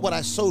 I don't want what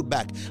I sowed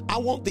back. I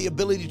want the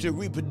ability to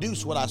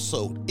reproduce what I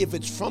sowed. If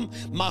it's from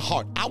my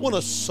heart, I want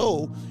to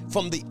sow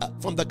from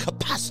the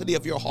capacity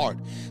of your heart.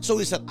 So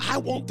he said, I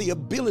want the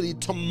ability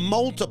to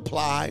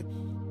multiply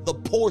the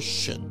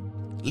portion.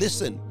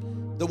 Listen,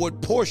 the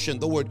word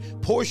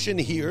portion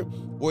here,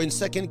 we're in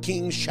 2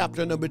 Kings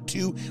chapter number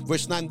 2,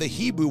 verse 9. The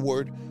Hebrew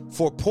word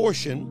for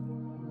portion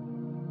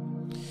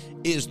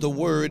is the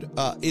word,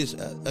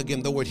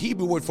 the word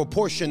Hebrew word for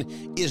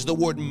portion is the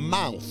word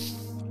mouth.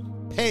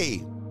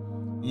 Pay,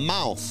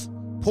 mouth,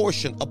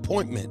 portion,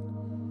 appointment,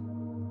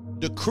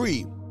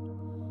 decree,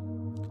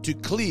 to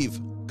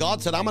cleave.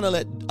 God said, I'm going to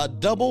let a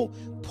double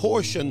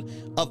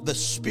portion of the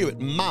spirit,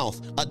 mouth,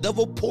 a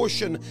double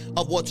portion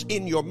of what's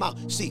in your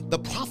mouth. See, the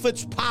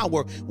prophet's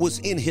power was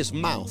in his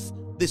mouth.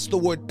 This is the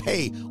word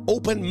pay,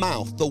 open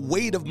mouth, the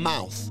weight of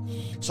mouth.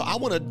 So I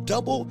want a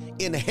double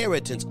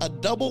inheritance, a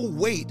double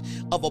weight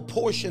of a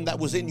portion that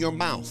was in your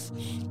mouth.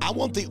 I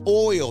want the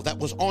oil that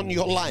was on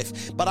your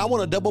life, but I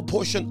want a double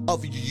portion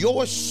of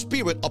your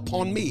spirit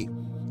upon me.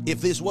 If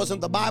this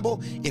wasn't the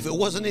Bible, if it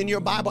wasn't in your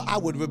Bible, I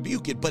would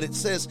rebuke it. But it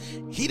says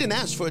he didn't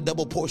ask for a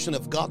double portion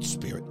of God's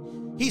spirit.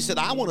 He said,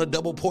 I want a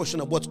double portion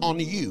of what's on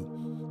you.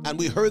 And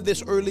we heard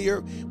this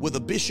earlier with a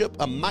bishop,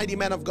 a mighty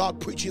man of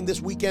God, preaching this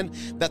weekend,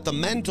 that the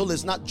mantle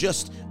is not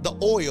just the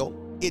oil,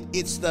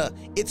 it's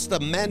the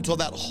mantle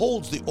that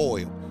holds the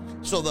oil.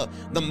 So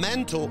the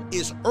mantle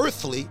is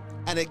earthly,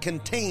 and it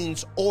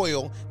contains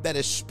oil that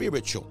is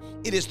spiritual.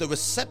 It is the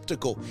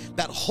receptacle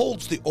that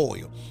holds the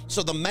oil.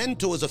 So the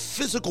mantle is a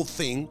physical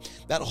thing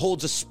that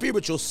holds a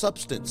spiritual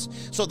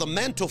substance. So the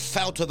mantle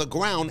fell to the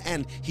ground,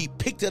 and he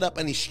picked it up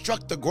and he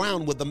struck the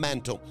ground with the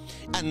mantle.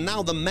 And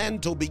now the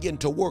mantle began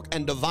to work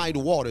and divide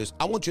waters.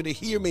 I want you to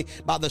hear me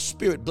by the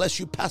Spirit. Bless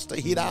you, Pastor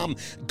Hiram.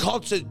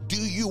 God says, do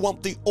you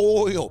want the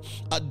oil,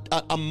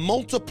 a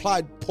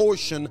multiplied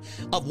portion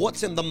of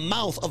what's in the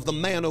mouth of the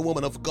man or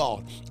woman of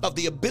God, of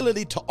the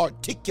ability to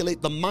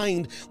articulate the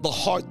mind, the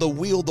heart, the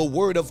will, the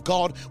word of God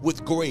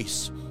with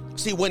grace?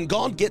 See, when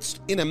God gets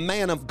in a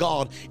man of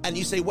God and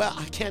you say, well,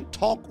 I can't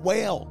talk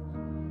well.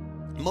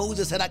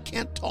 Moses said, I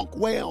can't talk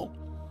well.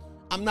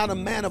 I'm not a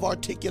man of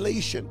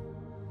articulation.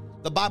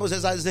 The Bible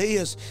says,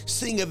 Isaiah's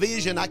seeing a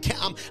vision.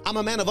 I'm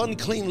a man of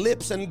unclean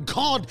lips. And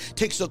God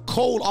takes a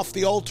coal off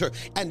the altar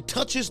and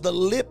touches the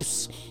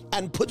lips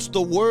and puts the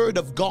word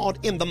of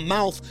God in the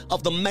mouth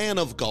of the man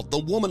of God, the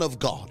woman of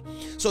God.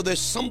 So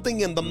there's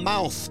something in the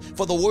mouth,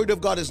 for the word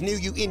of God is near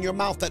you in your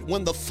mouth, that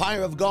when the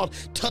fire of God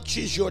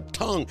touches your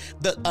tongue,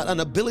 an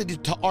ability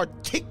to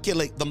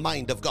articulate the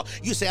mind of God.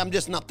 You say, I'm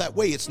just not that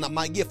way. It's not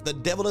my gift. The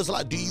devil is a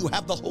lie. Do you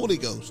have the Holy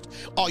Ghost?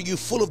 Are you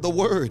full of the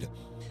word?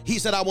 He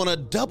said, I want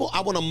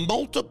a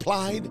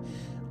multiplied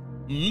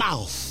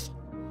mouth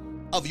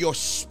of your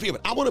spirit.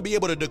 I want to be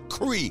able to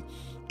decree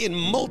in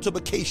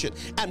multiplication.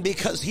 And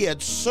because he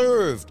had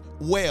served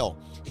well,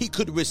 he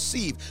could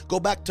receive. Go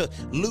back to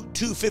Luke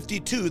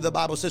 2:52. The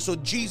Bible says, so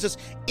Jesus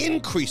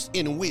increased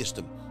in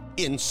wisdom,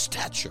 in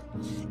stature,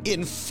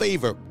 in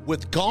favor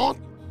with God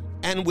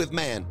and with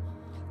man.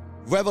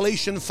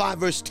 Revelation 5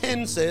 verse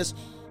 10 says,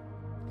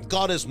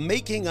 God is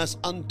making us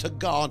unto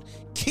God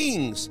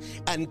kings,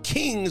 and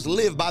kings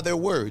live by their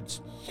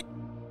words.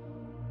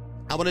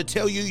 I want to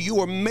tell you, you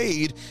are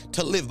made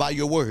to live by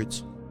your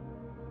words.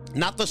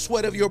 Not the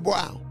sweat of your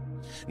brow,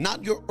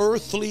 not your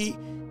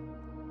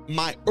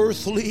my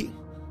earthly,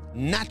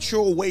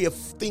 natural way of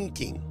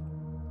thinking.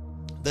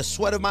 The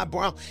sweat of my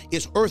brow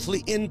is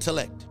earthly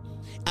intellect.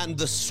 And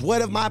the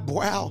sweat of my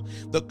brow,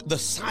 the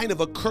sign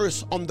of a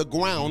curse on the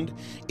ground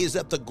is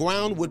that the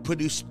ground would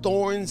produce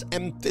thorns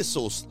and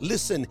thistles.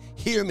 Listen,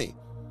 hear me.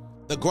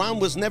 The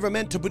ground was never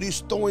meant to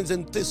produce thorns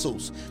and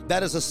thistles.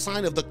 That is a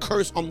sign of the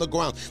curse on the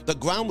ground. The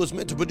ground was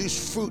meant to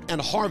produce fruit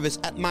and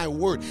harvest at my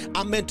word.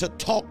 I'm meant to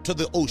talk to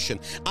the ocean.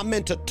 I'm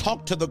meant to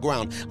talk to the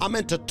ground. I'm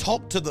meant to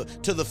talk to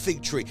the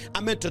fig tree.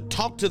 I'm meant to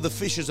talk to the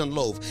fishes and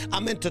loaves.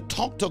 I'm meant to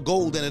talk to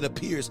gold and it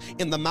appears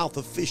in the mouth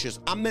of fishes.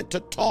 I'm meant to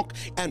talk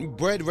and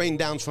bread rain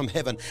down from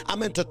heaven. I'm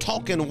meant to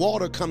talk and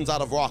water comes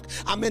out of rock.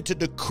 I'm meant to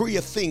decree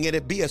a thing and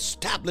it be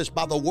established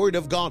by the word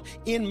of God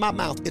in my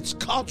mouth. It's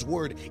God's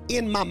word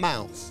in my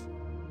mouth.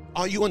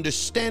 Are you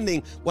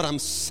understanding what I'm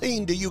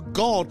saying to you?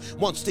 God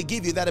wants to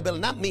give you that ability.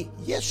 Not me.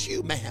 Yes,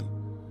 you, ma'am.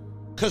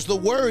 Because the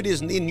word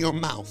isn't in your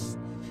mouth.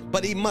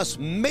 But he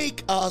must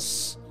make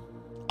us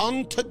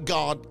unto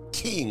God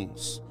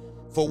kings.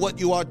 For what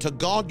you are to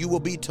God, you will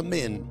be to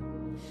men.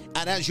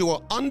 And as you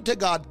are unto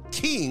God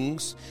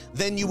kings,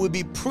 then you will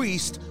be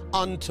priest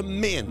unto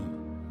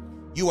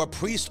men. You are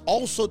priest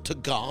also to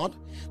God,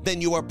 then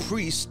you are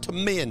priest to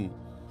men.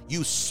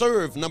 You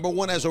serve, number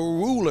one, as a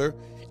ruler,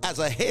 as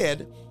a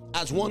head,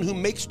 as one who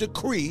makes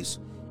decrees,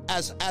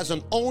 as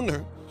an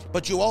owner,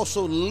 but you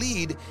also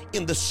lead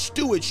in the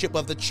stewardship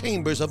of the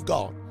chambers of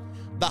God,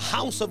 the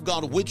house of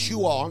God, which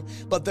you are,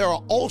 but there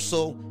are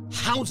also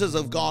houses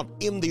of God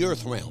in the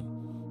earth realm.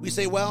 We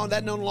say, well,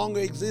 that no longer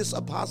exists,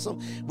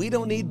 Apostle. We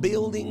don't need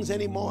buildings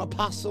anymore,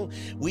 Apostle.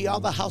 We are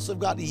the house of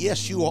God.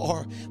 Yes, you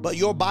are. But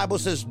your Bible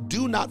says,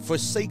 do not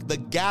forsake the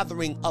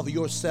gathering of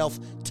yourself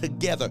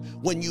together.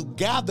 When you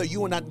gather,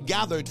 you are not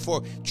gathered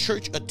for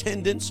church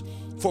attendance,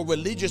 for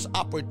religious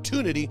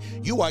opportunity.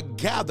 You are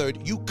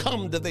gathered. You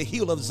come to the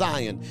hill of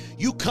Zion.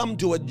 You come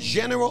to a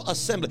general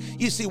assembly.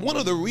 You see, one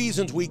of the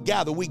reasons we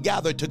gather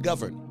to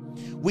govern.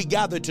 We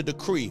gather to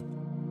decree.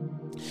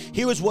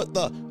 Here is what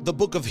the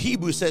book of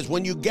Hebrews says.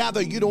 When you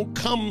gather, you don't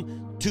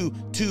come to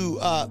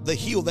the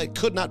hill that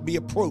could not be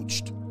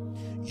approached.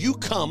 You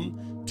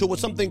come to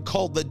what's something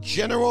called the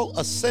general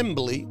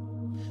assembly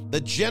of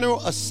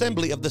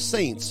the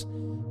saints,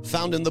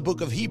 found in the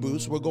book of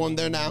Hebrews. We're going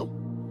there now.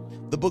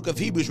 The book of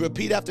Hebrews,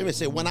 repeat after me and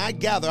say, when I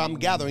gather, I'm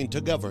gathering to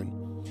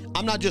govern.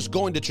 I'm not just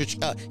going to church.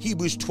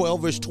 Hebrews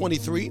 12 verse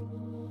 23.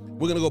 We're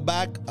going to go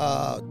back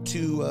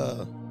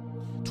to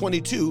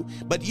 22.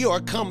 But you are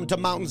come to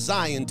Mount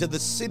Zion, to the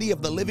city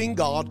of the living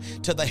God,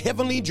 to the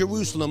heavenly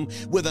Jerusalem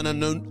with an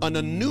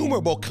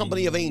innumerable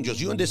company of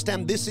angels. You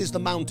understand, this is the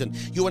mountain.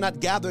 You are not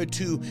gathered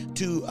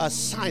to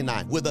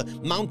Sinai, with a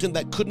mountain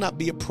that could not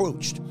be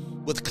approached,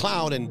 with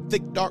cloud and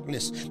thick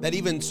darkness, that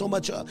even so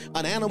much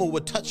an animal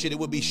would touch it, it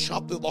would be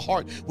shot through the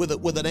heart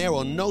with an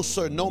arrow. No,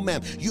 sir, no,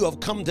 ma'am. You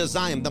have come to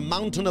Zion, the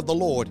mountain of the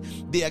Lord,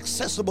 the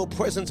accessible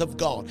presence of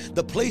God,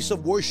 the place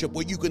of worship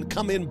where you can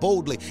come in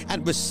boldly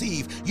and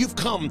receive. You've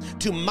come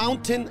to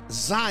Mountain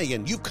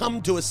Zion. You've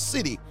come to a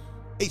city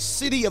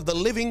of the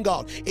living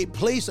God, a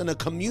place and a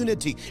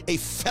community, a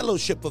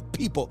fellowship of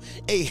people,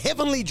 a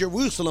heavenly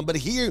Jerusalem. But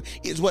here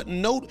is what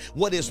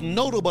is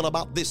notable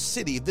about this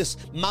city, this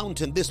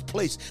mountain, this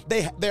place.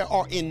 There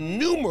are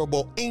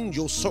innumerable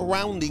angels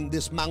surrounding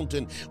this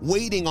mountain,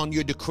 waiting on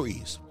your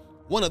decrees.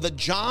 One of the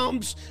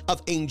jobs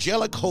of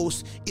angelic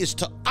hosts is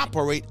to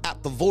operate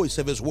at the voice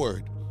of his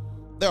word.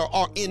 There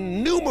are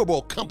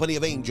innumerable company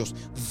of angels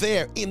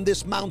there in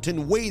this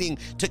mountain waiting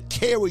to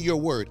carry your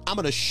word. I'm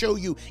going to show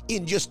you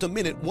in just a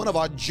minute. One of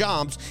our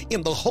jobs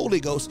in the Holy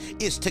Ghost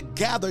is to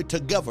gather to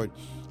govern,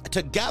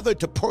 to gather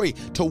to pray,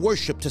 to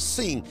worship, to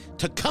sing,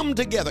 to come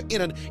together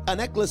in an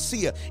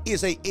ecclesia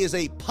is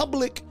a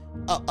public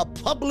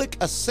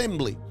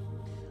assembly.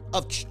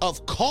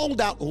 of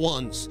called out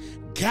ones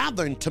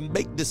gathering to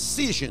make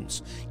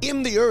decisions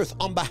in the earth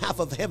on behalf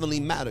of heavenly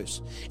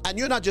matters. And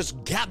you're not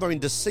just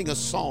gathering to sing a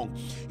song.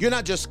 You're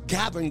not just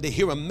gathering to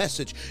hear a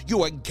message.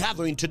 You are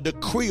gathering to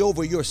decree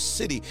over your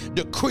city,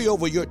 decree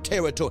over your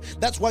territory.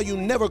 That's why you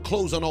never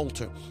close an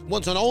altar.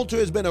 Once an altar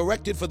has been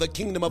erected for the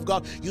kingdom of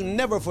God, you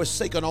never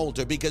forsake an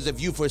altar, because if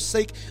you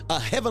forsake a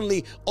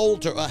heavenly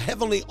altar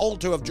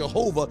of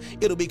Jehovah,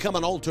 it'll become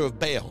an altar of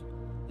Baal.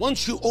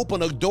 Once you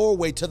open a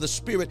doorway to the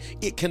Spirit,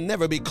 it can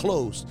never be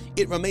closed.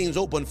 It remains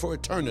open for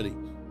eternity.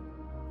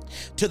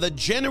 To the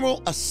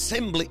general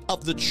assembly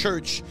of the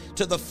church,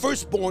 to the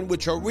firstborn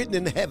which are written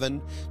in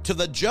heaven, to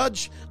the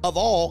judge of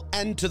all,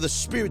 and to the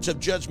spirits of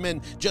just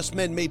men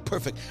made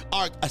perfect.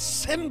 Our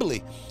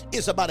assembly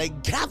is about a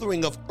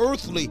gathering of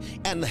earthly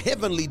and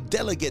heavenly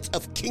delegates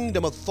of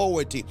kingdom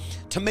authority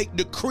to make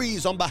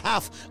decrees on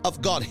behalf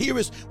of God. Here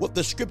is what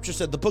the scripture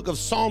said. The book of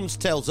Psalms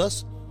tells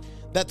us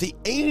that the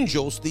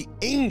angels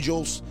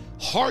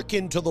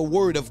hearken to the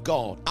word of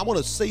God. I want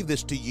to say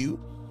this to you.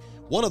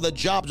 One of the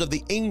jobs of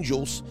the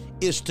angels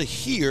is to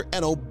hear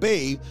and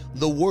obey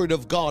the word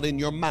of God in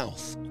your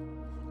mouth.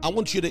 I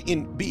want you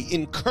to be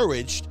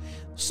encouraged.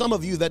 Some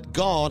of you that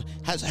God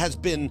has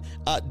been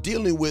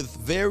dealing with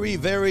very,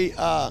 very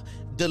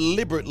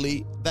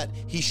deliberately, that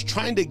he's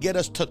trying to get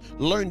us to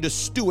learn to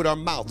steward our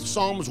mouth.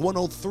 Psalms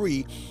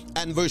 103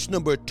 and verse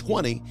number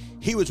 20.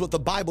 Here is what the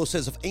Bible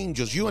says of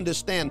angels. You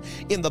understand,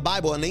 in the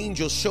Bible, an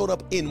angel showed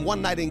up in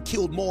one night and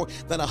killed more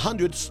than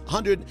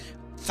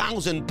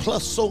 100,000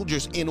 plus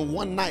soldiers in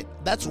one night.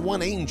 That's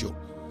one angel.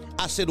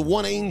 I said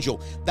one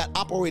angel that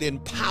operate in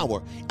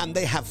power, and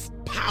they have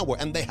power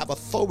and they have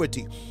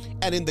authority.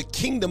 And in the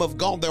kingdom of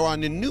God, there are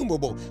an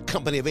innumerable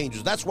company of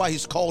angels. That's why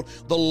he's called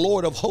the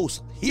Lord of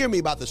hosts. Hear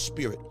me by the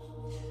Spirit.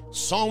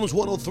 Psalms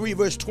 103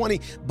 verse 20,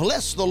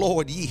 bless the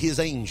Lord, ye his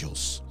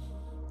angels.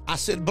 I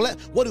said,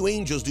 what do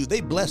angels do? They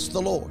bless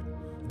the Lord.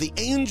 The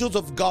angels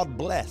of God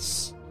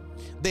bless.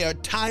 They are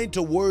tied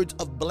to words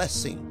of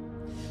blessing.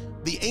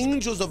 The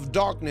angels of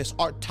darkness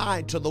are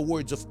tied to the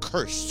words of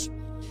curse,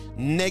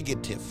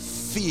 negative,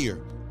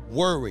 fear,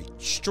 worry,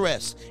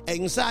 stress,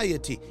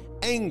 anxiety,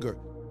 anger,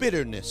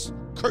 bitterness,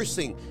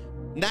 cursing,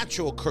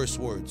 natural curse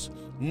words,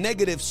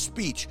 negative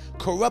speech,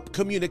 corrupt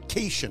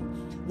communication.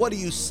 What are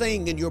you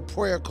saying in your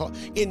prayer call,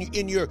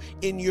 in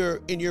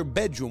your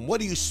bedroom?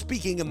 What are you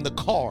speaking in the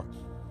car?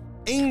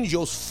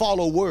 Angels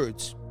follow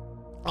words.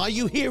 Are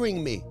you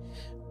hearing me?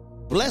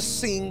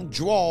 Blessing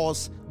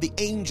draws the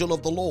angel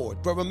of the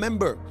Lord. But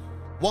remember,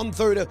 one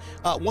third of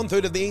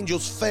the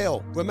angels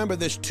fell. Remember,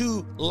 there's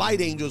 2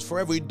 light angels for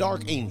every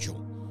dark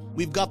angel.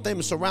 We've got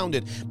them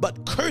surrounded.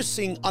 But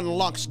cursing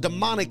unlocks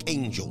demonic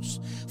angels,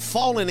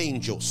 fallen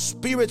angels,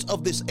 spirits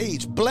of this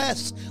age.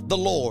 Bless the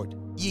Lord,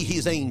 ye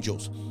his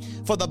angels.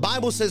 For the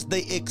Bible says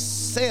they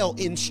excel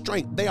in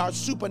strength. They are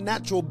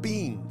supernatural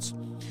beings.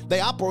 They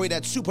operate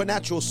at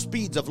supernatural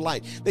speeds of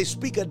light. They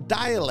speak a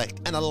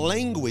dialect and a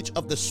language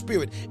of the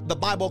Spirit. The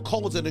Bible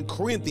calls it in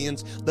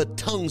Corinthians the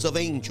tongues of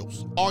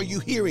angels. Are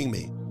you hearing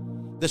me?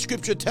 The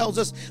scripture tells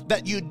us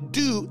that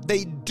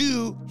they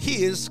do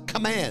his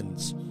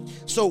commands.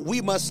 So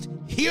we must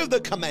hear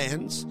the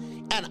commands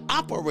and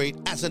operate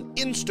as an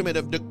instrument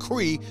of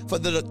decree for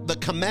the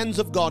commands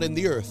of God in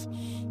the earth.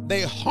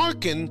 They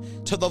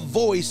hearken to the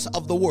voice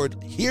of the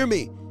word. Hear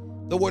me.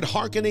 The word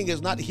hearkening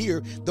is not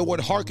hear. The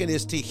word hearken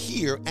is to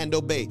hear and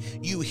obey.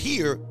 You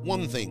hear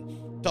one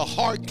thing. To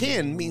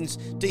hearken means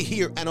to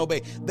hear and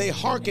obey. They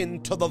hearken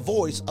to the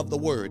voice of the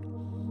word.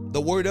 The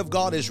word of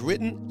God is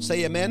written,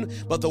 say amen,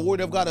 but the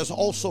word of God is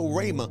also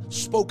rhema,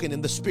 spoken in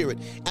the Spirit.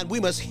 And we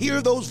must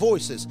hear those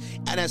voices.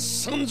 And as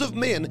sons of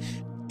men,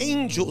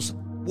 angels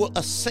will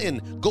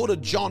ascend. Go to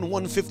John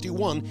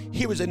 1:51.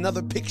 Here is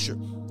another picture.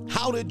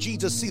 How did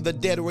Jesus see the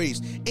dead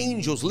raised?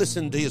 Angels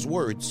listened to his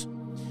words.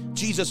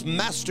 Jesus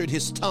mastered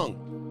his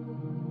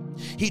tongue.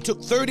 He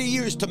took 30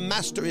 years to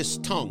master his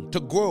tongue,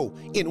 to grow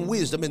in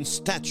wisdom and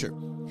stature.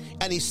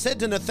 And he said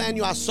to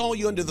Nathanael, I saw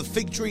you under the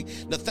fig tree.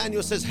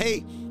 Nathanael says,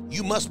 hey,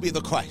 you must be the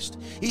Christ.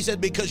 He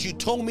said, because you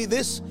told me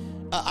this,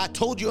 I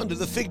told you under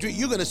the fig tree,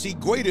 you're going to see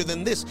greater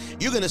than this.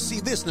 You're going to see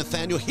this,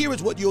 Nathanael. Here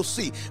is what you'll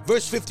see.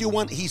 Verse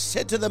 51, he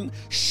said to them,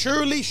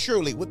 surely,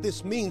 surely. What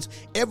this means,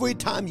 every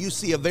time you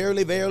see a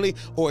verily, verily,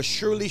 or a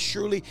surely,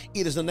 surely,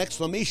 it is an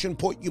exclamation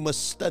point you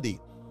must study.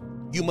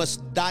 You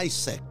must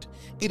dissect.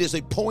 It is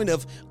a point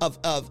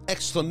of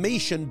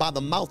exclamation by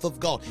the mouth of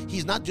God.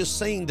 He's not just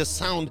saying to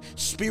sound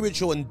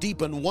spiritual and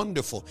deep and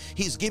wonderful.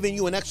 He's giving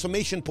you an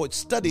exclamation point.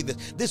 Study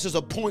this. This is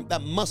a point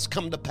that must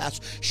come to pass.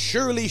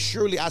 Surely,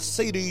 surely, I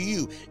say to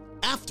you,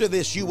 after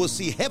this you will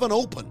see heaven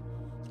open.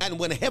 And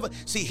when heaven,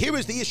 see, here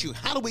is the issue.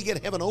 How do we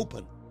get heaven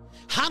open?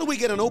 How do we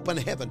get an open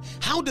heaven?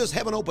 How does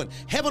heaven open?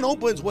 Heaven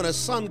opens when a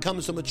son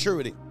comes to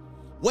maturity.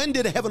 When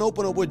did heaven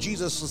open over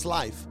Jesus'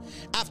 life?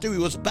 After he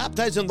was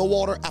baptized in the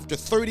water, after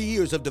 30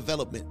 years of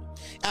development.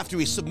 After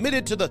he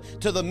submitted to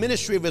the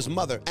ministry of his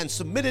mother, and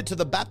submitted to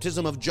the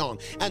baptism of John,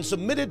 and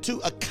submitted to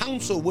a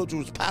council which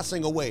was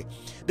passing away.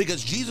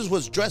 Because Jesus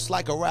was dressed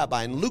like a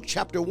rabbi. In Luke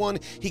chapter 1,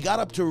 he got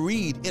up to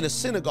read in a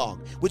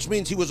synagogue, which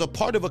means he was a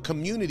part of a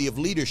community of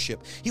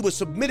leadership. He was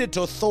submitted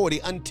to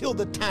authority until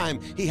the time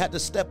he had to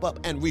step up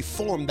and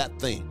reform that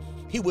thing.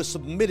 He was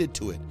submitted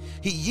to it.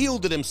 He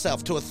yielded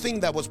himself to a thing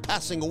that was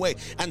passing away.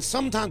 And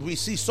sometimes we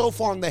see so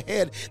far in the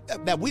head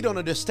that we don't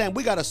understand.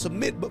 We got to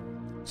submit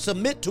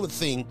to a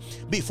thing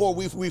before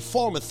we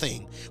reform a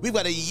thing. We've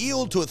got to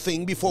yield to a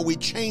thing before we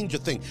change a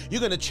thing.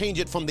 You're going to change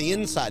it from the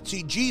inside.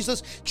 See,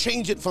 Jesus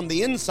changed it from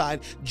the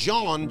inside.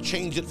 John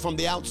changed it from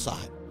the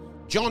outside.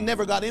 John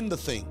never got in the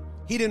thing.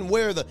 He didn't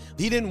wear the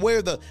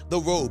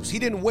robes. He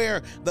didn't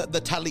wear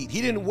the talit.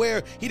 He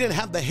didn't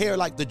have the hair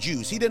like the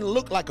Jews. He didn't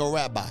look like a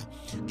rabbi.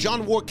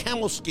 John wore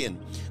camel skin.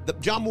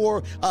 John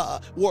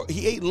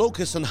he ate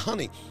locusts and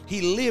honey.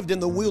 He lived in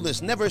the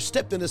wilderness, never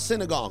stepped in a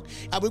synagogue.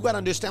 And we've got to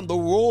understand the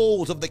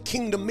roles of the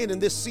kingdom men in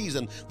this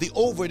season, the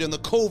overt and the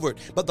covert.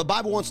 But the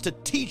Bible wants to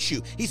teach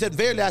you. He said,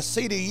 verily I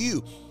say to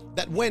you,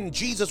 that when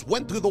Jesus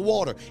went through the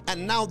water,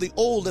 and now the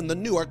old and the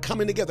new are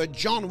coming together.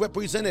 John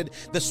represented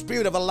the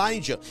spirit of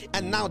Elijah,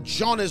 and now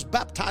John is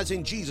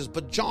baptizing Jesus,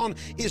 but John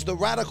is the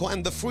radical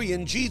and the free,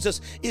 and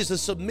Jesus is the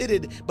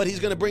submitted, but he's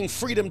going to bring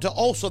freedom to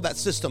also that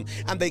system.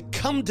 And they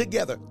come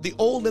together, the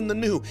old and the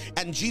new,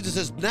 and Jesus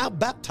is now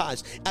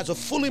baptized as a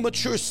fully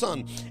mature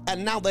son,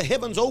 and now the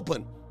heavens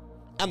open,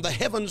 and the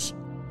heavens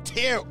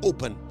tear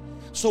open.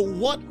 So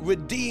what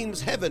redeems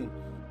heaven?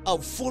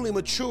 Of fully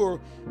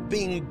mature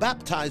being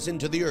baptized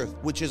into the earth,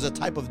 which is a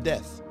type of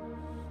death.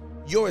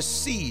 You're a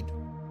seed.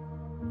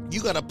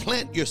 You got to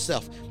plant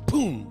yourself,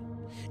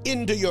 boom,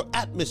 into your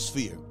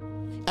atmosphere.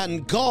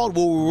 And God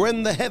will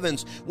rend the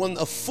heavens when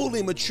a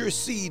fully mature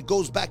seed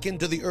goes back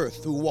into the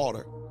earth through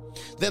water.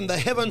 Then the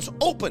heavens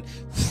open.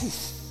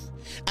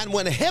 And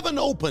when heaven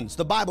opens,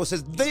 the Bible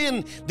says,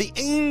 then the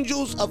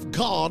angels of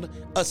God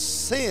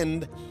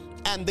ascend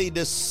and they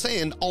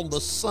descend on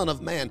the Son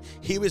of Man.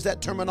 Here is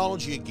that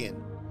terminology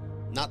again.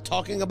 Not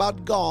talking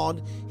about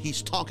God,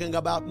 he's talking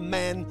about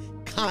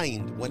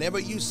mankind. Whenever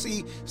you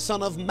see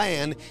Son of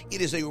Man,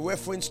 it is a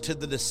reference to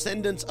the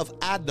descendants of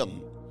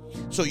Adam.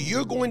 So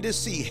you're going to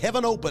see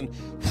heaven open,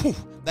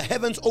 the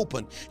heavens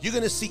open. You're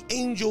going to see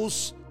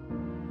angels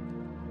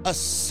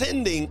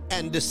ascending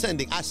and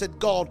descending. I said,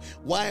 God,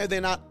 why are they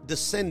not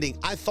descending?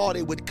 I thought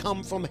it would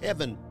come from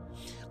heaven.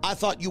 I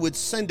thought you would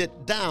send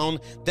it down,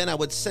 then I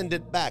would send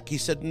it back. He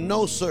said,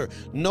 no, sir,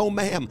 no,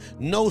 ma'am,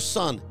 no,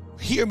 son.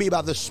 Hear me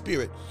by the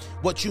Spirit.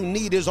 What you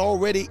need is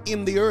already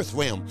in the earth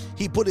realm.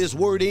 He put his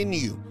word in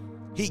you.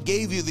 He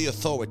gave you the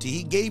authority.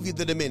 He gave you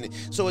the dominion.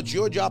 So it's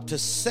your job to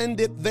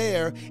send it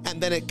there, and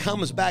then it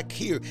comes back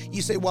here.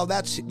 You say, well,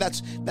 that's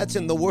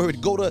in the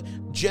word. Go to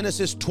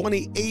Genesis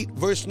 28,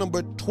 verse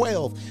number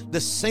 12.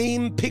 The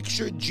same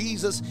picture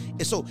Jesus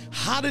is. So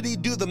how did he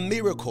do the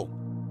miracle?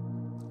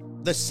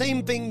 The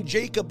same thing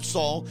Jacob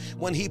saw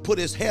when he put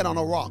his head on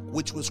a rock,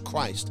 which was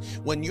Christ.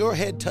 When your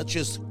head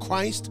touches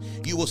Christ,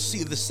 you will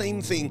see the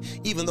same thing,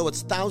 even though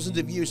it's thousands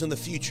of years in the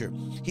future.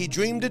 He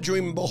dreamed a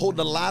dream, and behold,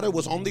 the ladder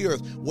was on the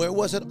earth. Where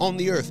was it? On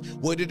the earth.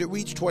 Where did it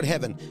reach? Toward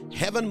heaven.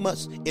 Heaven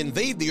must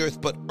invade the earth,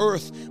 but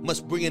earth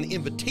must bring an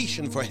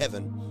invitation for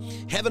heaven.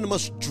 Heaven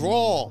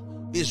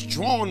is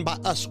drawn by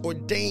us,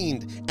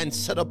 ordained and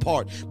set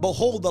apart.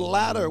 Behold, the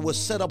ladder was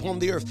set up on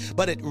the earth,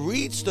 but it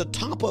reached the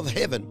top of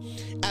heaven.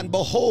 And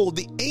behold,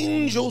 the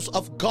angels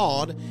of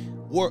God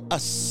were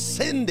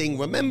ascending,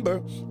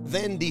 remember,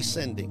 then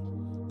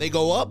descending. They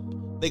go up,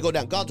 they go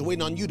down. God's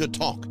waiting on you to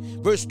talk.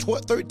 Verse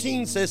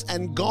 13 says,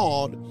 and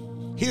God,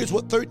 here's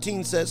what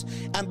 13 says,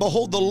 and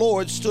behold, the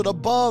Lord stood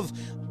above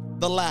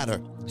the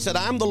ladder. He said,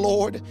 I am the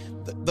Lord,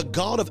 the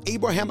God of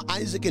Abraham,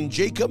 Isaac, and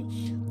Jacob.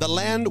 The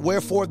land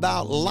wherefore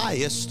thou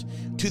liest,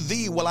 to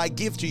thee will I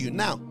give to you.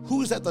 Now,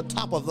 who's at the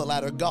top of the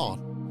ladder? God.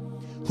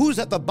 Who's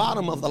at the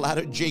bottom of the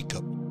ladder?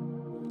 Jacob.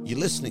 You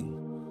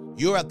listening?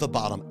 You're at the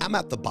bottom. I'm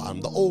at the bottom,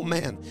 the old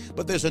man.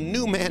 But there's a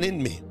new man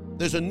in me.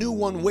 There's a new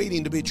one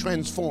waiting to be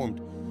transformed.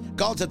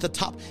 God's at the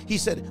top. He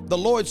said, the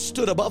Lord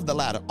stood above the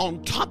ladder.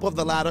 On top of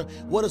the ladder,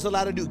 what does the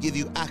ladder do? Give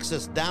you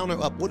access down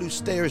or up. What do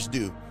stairs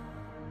do?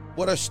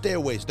 What are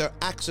stairways? They're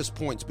access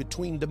points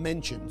between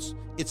dimensions.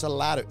 It's a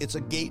ladder. It's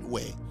a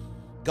gateway.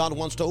 God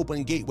wants to open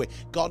a gateway.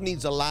 God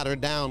needs a ladder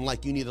down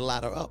like you need a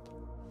ladder up.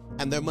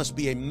 And there must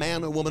be a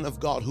man or woman of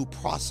God who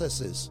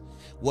processes.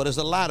 What is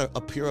a ladder?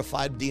 A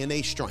purified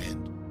DNA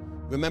strand.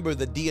 Remember,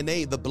 the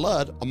DNA, the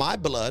blood, my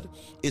blood,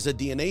 is a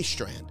DNA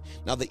strand.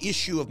 Now, the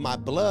issue of my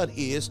blood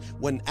is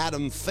when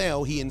Adam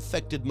fell, he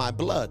infected my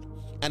blood.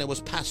 And it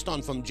was passed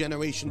on from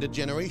generation to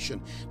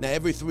generation. Now,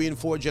 every 3 and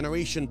 4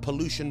 generation,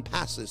 pollution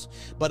passes.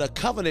 But a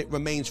covenant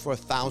remains for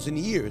 1,000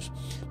 years.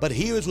 But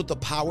here's what the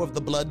power of the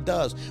blood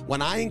does.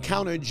 When I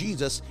encounter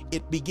Jesus,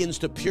 it begins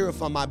to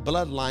purify my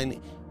bloodline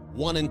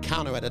one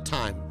encounter at a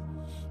time.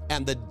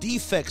 And the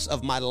defects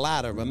of my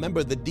ladder,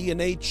 remember the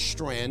DNA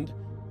strand,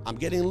 I'm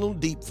getting a little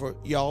deep for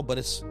y'all, but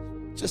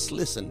Just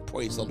listen,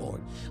 praise the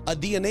Lord. A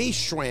DNA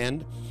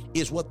strand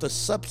is what the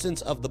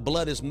substance of the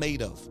blood is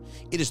made of.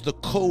 It is the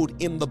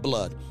code in the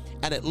blood,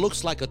 and it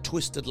looks like a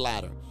twisted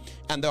ladder.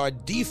 And there are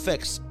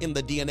defects in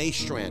the DNA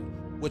strand,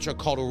 which are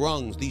called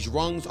rungs. These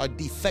rungs are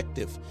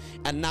defective,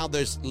 and now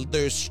there's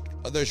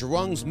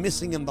rungs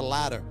missing in the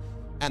ladder.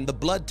 And the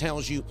blood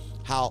tells you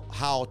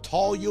how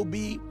tall you'll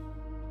be,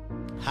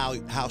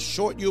 how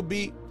short you'll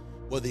be,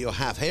 whether you'll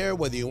have hair,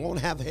 whether you won't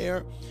have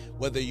hair,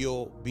 whether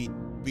you'll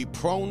be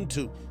prone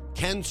to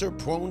cancer,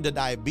 prone to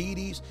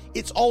diabetes.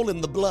 It's all in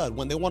the blood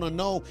when they want to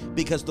know,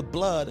 because the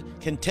blood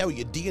can tell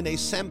you. DNA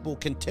sample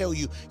can tell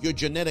you your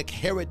genetic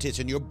heritage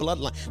and your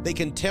bloodline. They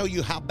can tell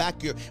you how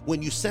back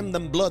when you send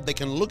them blood, they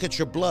can look at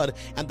your blood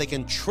and they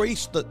can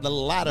trace the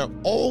ladder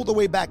all the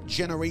way back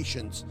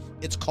generations.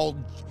 It's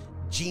called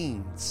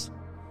genes,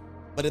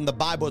 but in the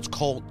Bible it's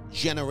called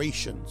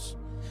generations.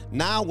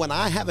 Now, when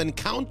I have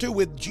encounter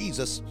with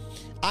Jesus,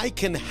 I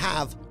can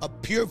have a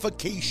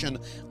purification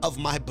of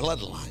my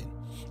bloodline,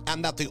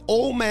 and that the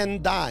old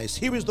man dies.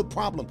 Here is the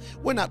problem.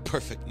 We're not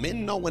perfect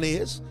men. No one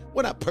is.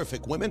 We're not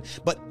perfect women,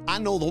 but I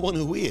know the one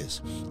who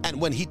is. And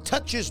when he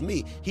touches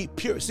me, he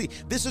pure. See,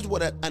 this is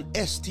what an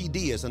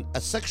STD is,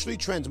 a sexually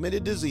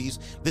transmitted disease.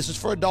 This is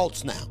for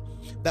adults now.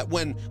 That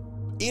when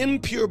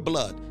impure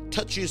blood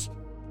touches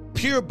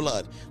pure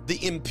blood,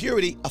 the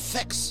impurity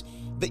affects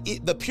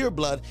the pure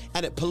blood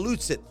and it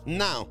pollutes it.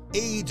 Now,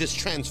 age is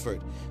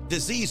transferred.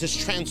 Disease is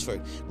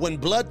transferred. When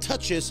blood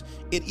touches,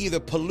 it either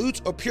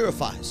pollutes or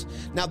purifies.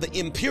 Now, the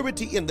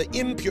impurity in the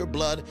impure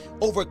blood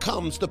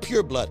overcomes the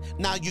pure blood.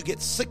 Now, you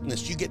get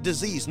sickness, you get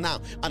disease. Now,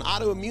 an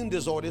autoimmune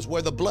disorder is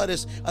where the blood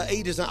is,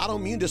 AIDS is an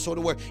autoimmune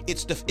disorder where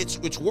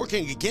it's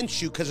working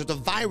against you because there's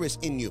a virus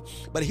in you.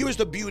 But here's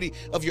the beauty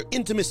of your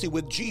intimacy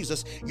with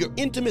Jesus. Your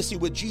intimacy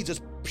with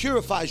Jesus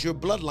purifies your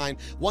bloodline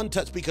one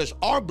touch, because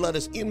our blood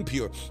is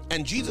impure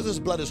and Jesus'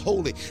 blood is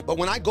holy. But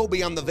when I go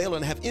beyond the veil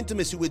and have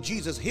intimacy with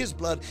Jesus, his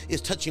blood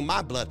is touching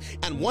my blood,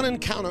 and one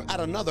encounter at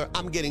another,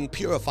 I'm getting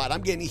purified,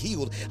 I'm getting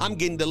healed, I'm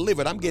getting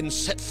delivered, I'm getting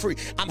set free.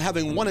 I'm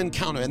having one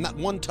encounter, and that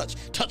one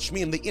touched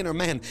me in the inner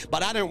man,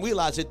 but I didn't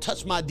realize it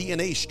touched my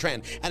DNA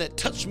strand, and it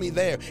touched me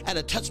there, and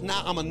it touched.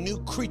 Now I'm a new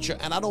creature,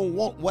 and I don't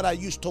want what I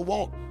used to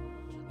want.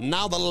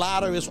 Now the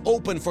ladder is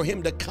open for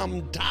him to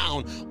come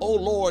down. Oh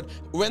Lord,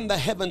 rend the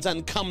heavens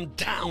and come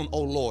down,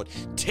 oh Lord.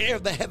 Tear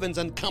the heavens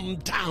and come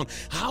down.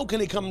 How can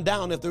he come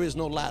down if there is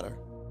no ladder?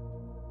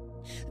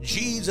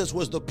 Jesus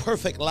was the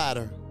perfect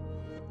ladder.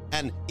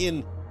 And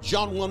in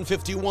John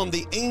 1:51,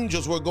 the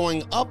angels were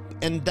going up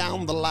and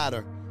down the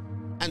ladder.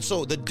 And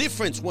so the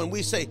difference when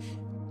we say,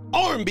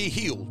 arm be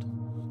healed,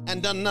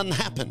 and then nothing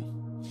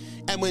happened.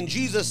 And when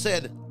Jesus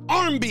said,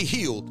 arm be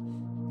healed,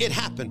 it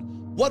happened.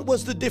 What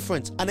was the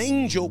difference? An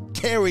angel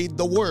carried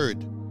the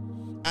word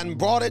and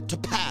brought it to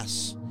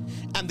pass.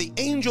 And the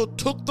angel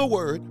took the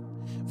word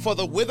for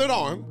the withered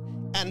arm,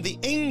 and the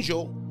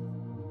angel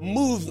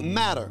moved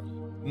matter.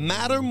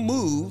 Matter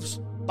moves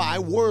by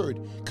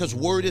word, because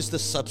word is the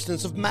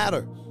substance of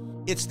matter.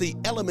 It's the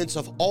elements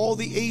of all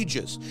the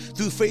ages.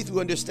 Through faith,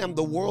 we understand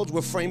the worlds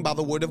were framed by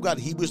the word of God.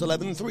 Hebrews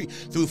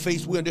 11:3. Through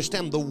faith, we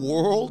understand the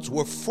worlds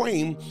were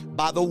framed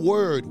by the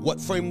word. What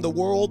framed the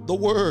world? The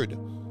word.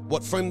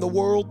 What framed the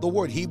world? The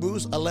word.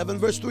 Hebrews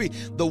 11:3.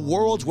 The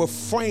worlds were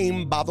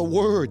framed by the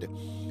word.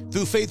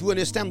 Through faith, we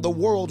understand the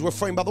worlds were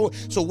framed by the word.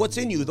 So what's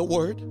in you? The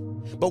word.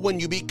 But when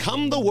you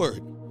become the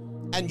word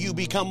and you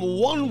become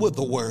one with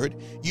the word,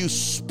 you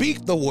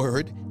speak the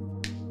word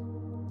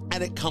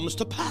and it comes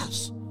to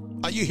pass.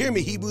 Are you hearing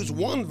me? Hebrews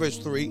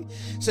 1:3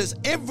 says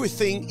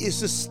everything is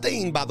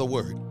sustained by the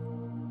word.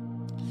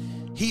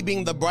 He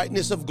being the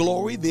brightness of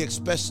glory, the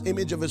express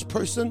image of his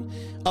person,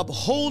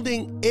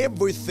 upholding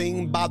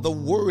everything by the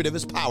word of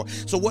his power.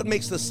 So what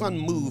makes the sun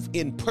move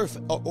in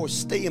perfect or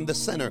stay in the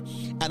center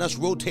and us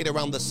rotate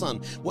around the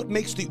sun? What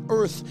makes the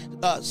earth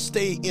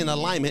stay in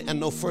alignment and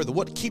no further?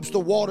 What keeps the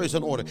waters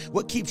in order?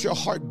 What keeps your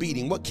heart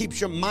beating? What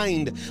keeps your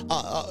mind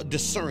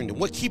discerned?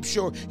 What keeps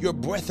your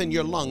breath in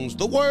your lungs?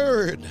 The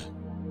word.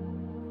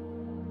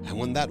 And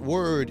when that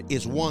word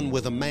is one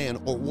with a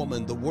man or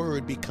woman, the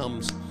word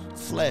becomes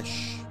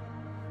flesh.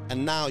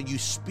 And now you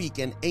speak,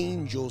 and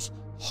angels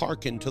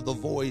hearken to the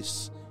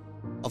voice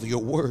of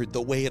your word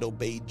the way it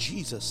obeyed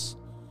Jesus.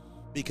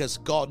 Because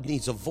God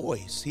needs a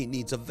voice. He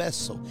needs a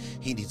vessel.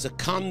 He needs a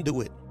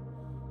conduit.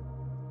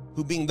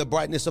 Who being the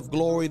brightness of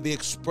glory, the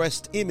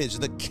expressed image,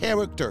 the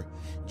character.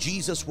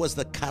 Jesus was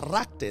the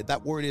character.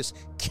 That word is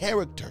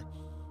character.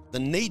 The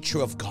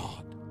nature of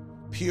God.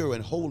 Pure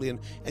and holy. And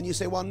you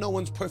say, well, no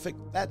one's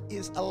perfect. That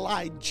is a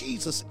lie.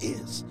 Jesus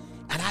is.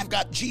 And I've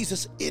got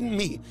Jesus in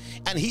me,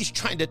 and he's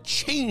trying to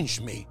change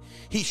me.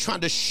 He's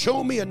trying to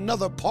show me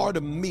another part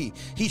of me.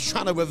 He's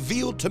trying to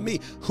reveal to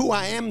me who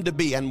I am to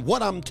be and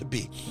what I'm to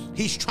be.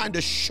 He's trying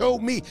to show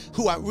me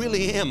who I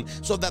really am,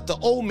 so that the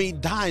old me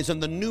dies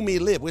and the new me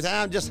lives. Which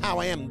I'm just how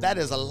I am. That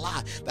is a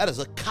lie. That is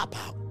a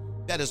cop-out.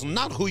 That is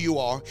not who you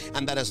are,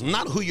 and that is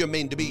not who you're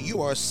meant to be.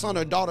 You are a son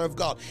or daughter of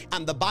God.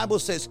 And the Bible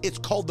says it's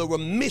called the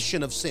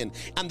remission of sin.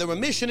 And the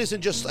remission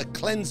isn't just a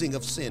cleansing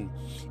of sin.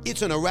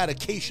 It's an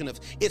eradication of,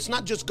 it's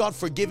not just God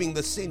forgiving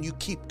the sin you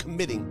keep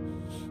committing.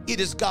 It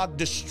is God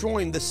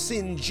destroying the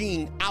sin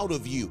gene out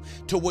of you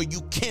to where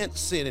you can't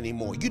sin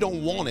anymore. You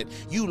don't want it.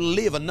 You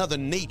live another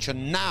nature.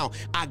 Now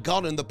I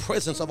got in the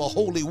presence of a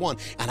holy one,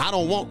 and I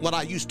don't want what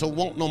I used to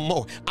want no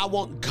more. I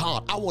want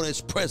God. I want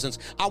his presence.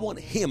 I want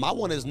him. I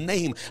want his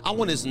name. I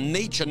want his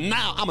nature.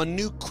 Now I'm a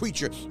new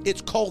creature.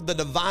 It's called the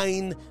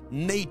divine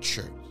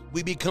nature.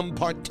 We become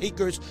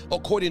partakers,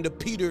 according to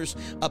Peter's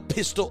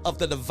epistle, of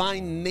the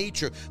divine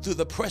nature through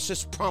the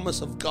precious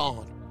promise of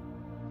God.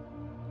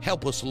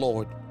 Help us,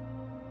 Lord.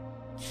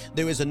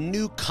 There is a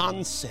new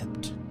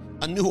concept,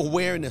 a new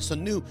awareness, a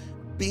new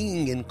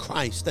being in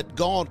Christ that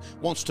God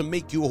wants to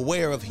make you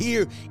aware of.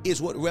 Here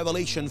is what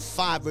Revelation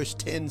 5 verse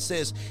 10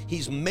 says.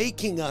 He's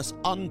making us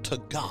unto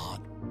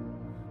God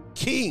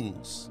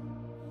kings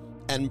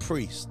and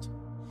priests,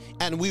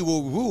 and we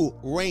will rule,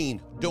 reign,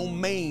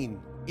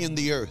 domain in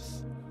the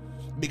earth.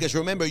 Because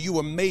remember, you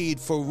were made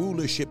for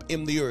rulership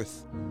in the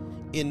earth.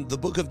 In the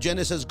book of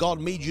Genesis, God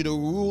made you to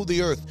rule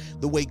the earth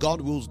the way God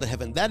rules the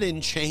heaven. That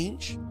didn't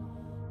change.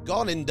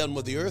 God ain't done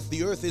with the earth.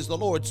 The earth is the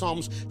Lord.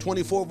 Psalms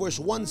 24 verse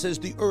 1 says,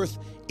 the earth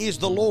is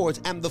the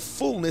Lord's and the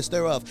fullness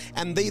thereof,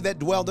 and they that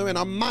dwell therein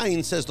are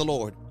mine, says the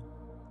Lord.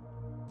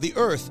 The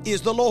earth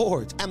is the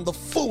Lord's and the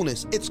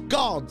fullness. It's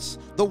God's,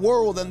 the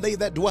world, and they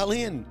that dwell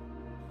in.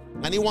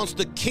 And he wants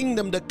the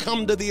kingdom to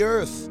come to the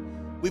earth.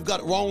 We've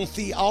got wrong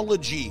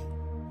theology.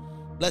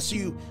 Bless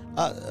you,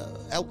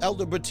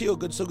 Elder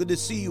Bertil. So good to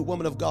see you,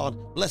 woman of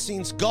God.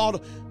 Blessings.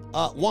 God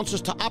wants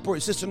us to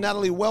operate. Sister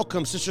Natalie,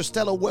 welcome. Sister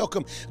Stella,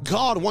 welcome.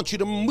 God wants you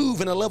to move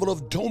in a level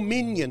of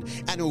dominion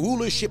and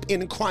rulership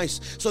in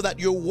Christ so that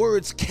your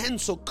words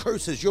cancel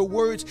curses. Your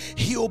words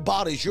heal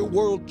bodies. Your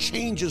word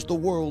changes the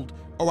world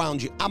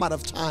around you. I'm out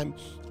of time.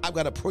 I've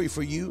got to pray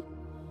for you.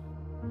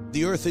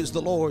 The earth is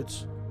the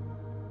Lord's.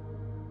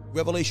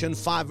 Revelation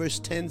 5 verse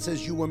 10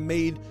 says you were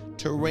made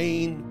to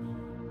reign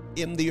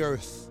in the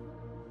earth.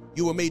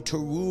 You were made to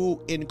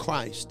rule in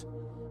Christ.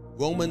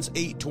 Romans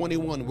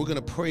 8:21, we're going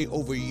to pray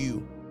over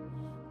you.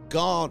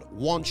 God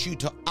wants you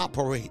to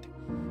operate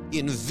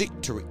in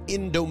victory,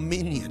 in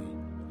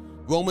dominion.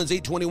 Romans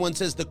 8:21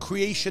 says the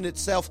creation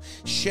itself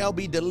shall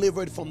be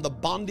delivered from the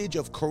bondage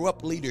of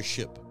corrupt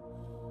leadership.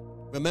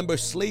 Remember,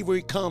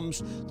 slavery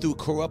comes through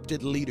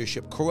corrupted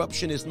leadership.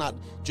 Corruption is not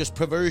just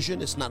perversion.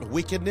 It's not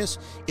wickedness.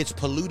 It's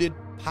polluted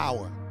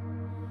power.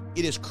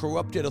 It is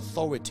corrupted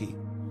authority.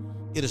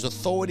 It is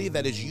authority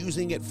that is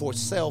using it for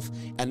self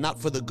and not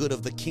for the good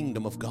of the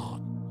kingdom of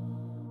God.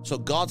 So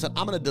God said,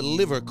 I'm going to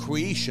deliver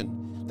creation.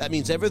 That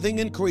means everything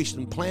in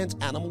creation, plants,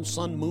 animals,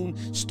 sun, moon,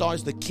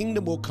 stars, the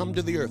kingdom will come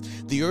to the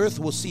earth. The earth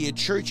will see a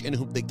church in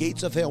whom the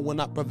gates of hell will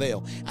not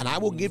prevail. And I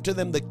will give to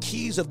them the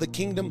keys of the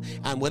kingdom,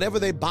 and whatever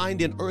they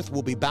bind in earth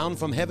will be bound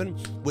from heaven,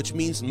 which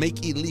means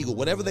make illegal.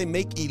 Whatever they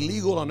make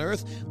illegal on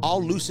earth, I'll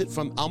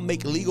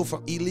make illegal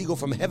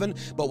from heaven.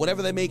 But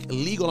whatever they make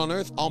legal on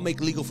earth, I'll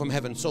make legal from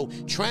heaven. So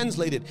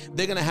translated,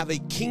 they're going to have a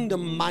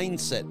kingdom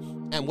mindset.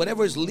 And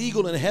whatever is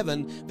legal in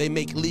heaven, they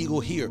make legal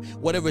here.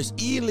 Whatever is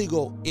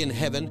illegal in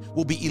heaven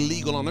will be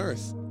illegal on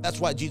earth. That's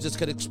why Jesus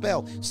could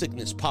expel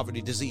sickness,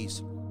 poverty,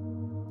 disease.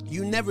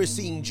 You never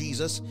seen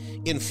Jesus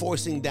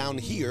enforcing down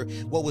here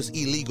what was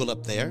illegal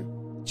up there.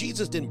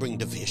 Jesus didn't bring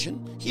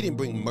division. He didn't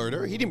bring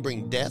murder. He didn't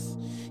bring death.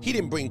 He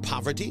didn't bring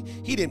poverty.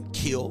 He didn't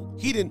kill.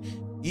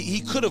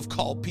 He could have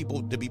called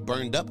people to be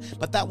burned up,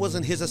 but that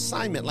wasn't his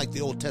assignment like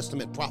the Old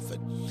Testament prophet.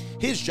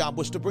 His job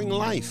was to bring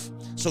life.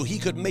 So he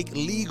could make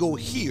legal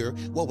here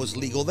what was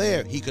legal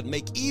there. He could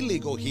make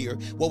illegal here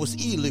what was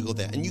illegal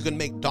there. And you can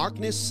make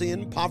darkness,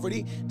 sin,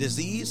 poverty,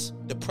 disease,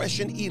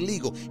 depression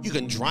illegal. You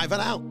can drive it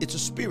out. It's a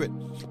spirit.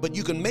 But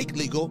you can make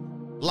legal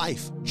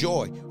life,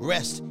 joy,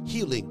 rest,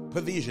 healing,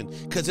 provision,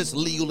 because it's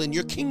legal in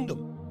your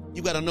kingdom.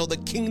 You got to know the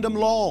kingdom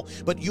law,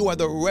 but you are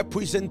the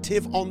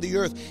representative on the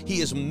earth. He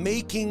is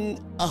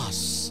making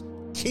us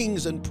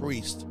kings and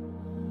priests,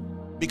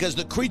 because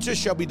the creatures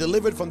shall be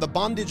delivered from the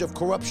bondage of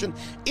corruption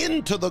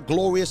into the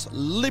glorious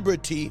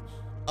liberty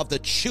of the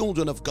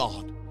children of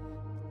God.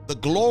 The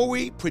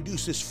glory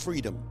produces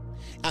freedom,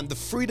 and the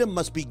freedom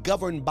must be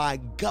governed by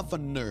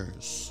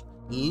governors,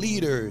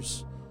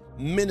 leaders,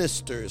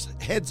 ministers,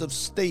 heads of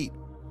state,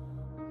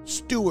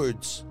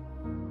 stewards,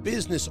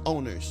 business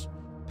owners,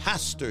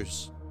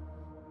 pastors,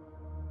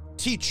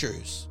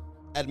 teachers,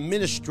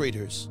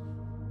 administrators,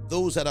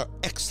 those that are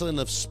excellent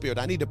of spirit.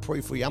 I need to pray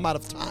for you. I'm out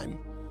of time.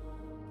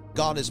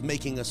 God is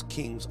making us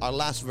kings. Our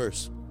last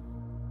verse,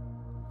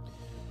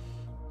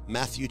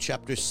 Matthew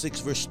chapter 6,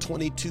 verse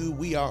 22.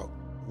 We are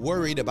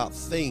worried about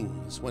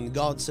things when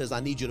God says, I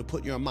need you to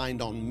put your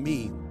mind on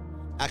me.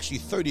 Actually,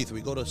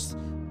 33. Go to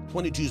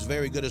 22 is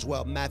very good as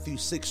well. Matthew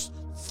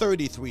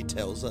 6:33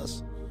 tells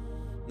us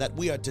that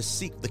we are to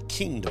seek the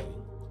kingdom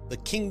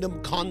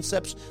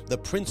concepts, the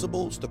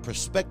principles, the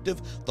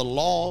perspective, the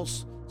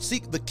laws.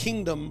 Seek the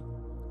kingdom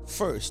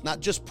first, not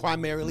just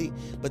primarily,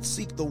 but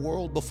seek the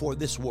world before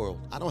this world.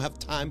 I don't have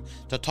time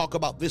to talk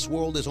about this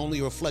world as only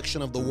a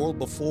reflection of the world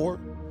before.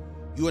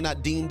 You are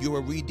not deemed, you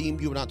are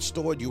redeemed, you are not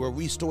stored, you are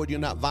restored, you're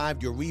not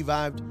vived, you're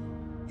revived.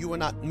 You are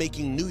not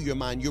making new your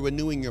mind, you're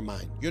renewing your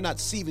mind. You're not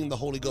receiving the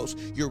Holy Ghost,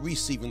 you're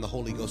receiving the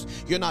Holy Ghost.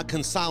 You're not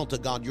reconciled to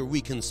God, you're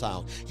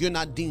reconciled. You're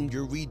not deemed,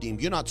 you're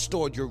redeemed. You're not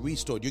stored, you're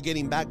restored. You're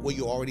getting back what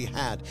you already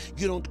had.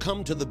 You don't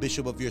come to the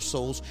bishop of your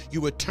souls, you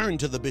return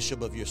to the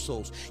bishop of your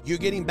souls. You're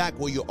getting back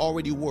where you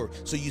already were.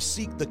 So you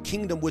seek the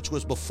kingdom which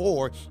was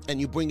before and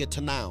you bring it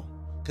to now.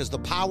 Because the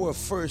power of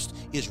first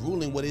is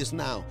ruling what is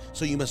now.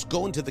 So you must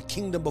go into the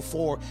kingdom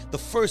before the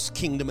first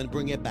kingdom and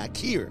bring it back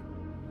here.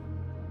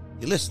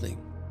 You're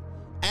listening?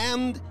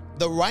 And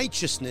the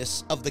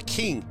righteousness of the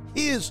king,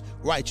 his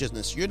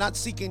righteousness. You're not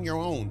seeking your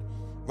own.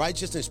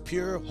 Righteousness,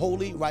 pure,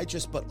 holy,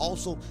 righteous, but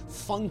also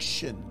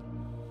function.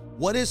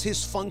 What is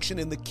his function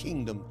in the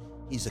kingdom?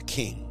 He's a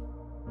king.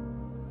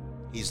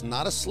 He's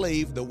not a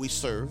slave, though we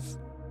serve.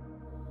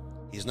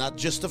 He's not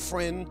just a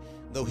friend,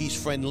 though he's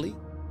friendly.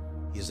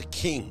 He's a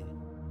king.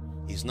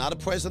 He's not a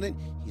president.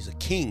 He's a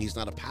king. He's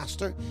not a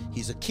pastor.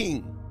 He's a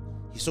king.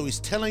 So he's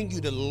telling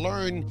you to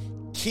learn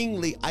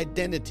kingly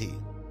identity.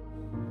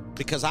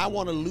 Because I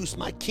want to loose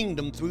my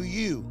kingdom through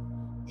you.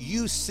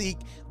 You seek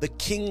the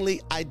kingly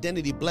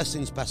identity.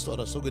 Blessings,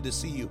 Pastora. So good to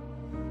see you.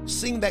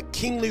 Sing that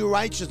kingly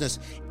righteousness,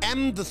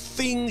 and the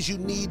things you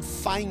need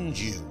find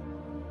you.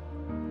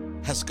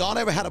 Has God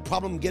ever had a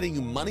problem getting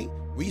you money,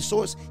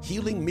 resource,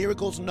 healing,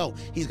 miracles? No.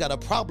 He's got a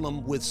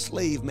problem with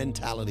slave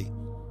mentality.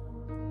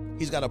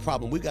 He's got a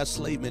problem. We've got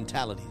slave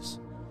mentalities.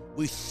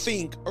 We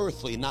think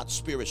earthly, not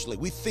spiritually.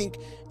 We think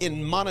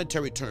in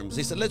monetary terms.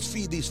 They said, let's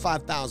feed these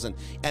 5,000.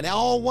 And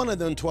all one of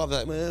them, 12,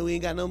 like, well, we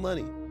ain't got no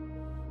money.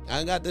 I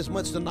ain't got this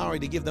much denarii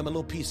to give them a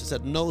little piece. I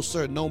said, no,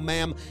 sir, no,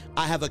 ma'am.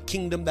 I have a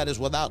kingdom that is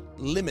without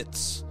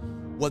limits,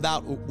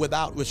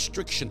 without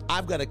restriction.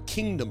 I've got a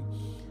kingdom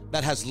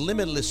that has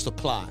limitless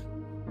supply.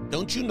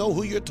 Don't you know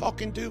who you're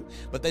talking to?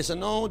 But they said,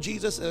 no,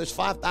 Jesus, there's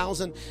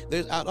 5,000.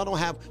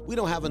 We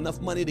don't have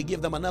enough money to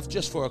give them enough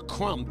just for a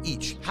crumb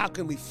each. How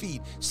can we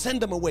feed?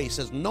 Send them away. He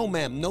says, no,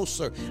 ma'am, no,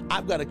 sir.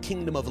 I've got a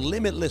kingdom of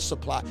limitless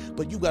supply,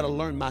 but you got to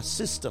learn my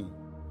system.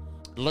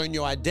 Learn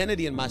your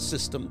identity in my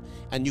system,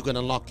 and you can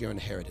unlock your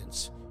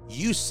inheritance.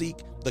 You seek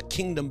the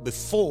kingdom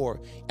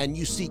before, and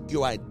you seek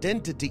your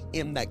identity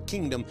in that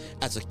kingdom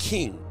as a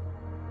king.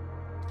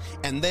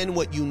 And then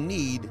what you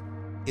need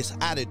is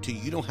added to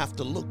you. You don't have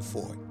to look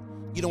for it.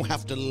 You don't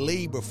have to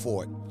labor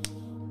for it.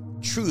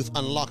 Truth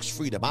unlocks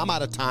freedom. I'm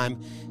out of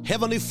time.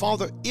 Heavenly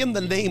Father, in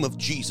the name of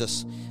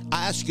Jesus,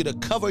 I ask you to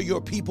cover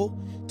your people,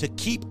 to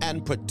keep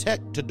and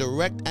protect, to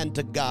direct and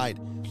to guide.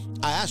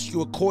 I ask you,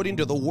 according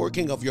to the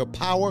working of your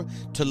power,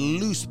 to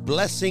loose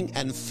blessing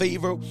and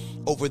favor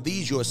over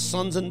these, your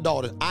sons and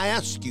daughters. I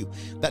ask you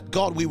that,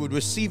 God, we would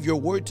receive your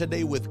word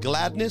today with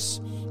gladness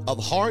of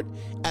heart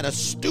and a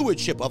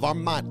stewardship of our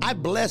mind. I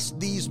bless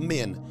these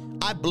men.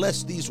 I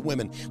bless these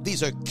women.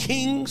 These are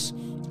kings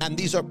and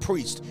these are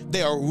priests.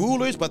 They are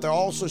rulers, but they're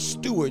also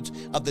stewards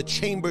of the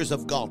chambers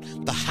of God,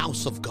 the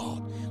house of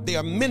God. They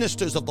are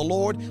ministers of the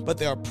Lord, but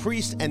they are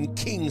priests and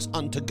kings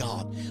unto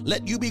God.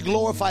 Let you be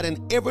glorified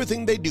in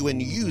everything they do and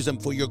use them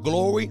for your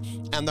glory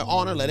and their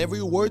honor. Let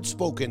every word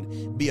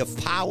spoken be of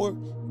power,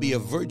 be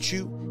of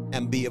virtue,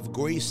 and be of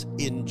grace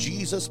in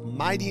Jesus'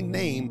 mighty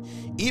name.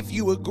 If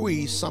you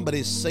agree,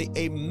 somebody say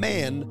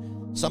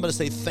amen. Somebody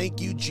say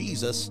thank you,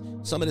 Jesus.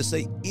 Somebody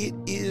say it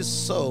is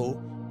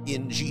so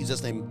in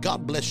Jesus' name.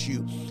 God bless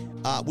you.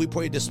 We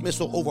pray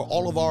dismissal over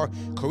all of our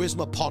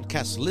Charisma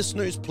Podcast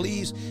listeners.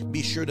 Please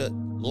be sure to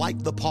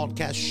like the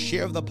podcast,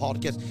 share the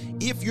podcast.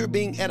 If you're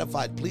being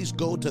edified, please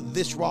go to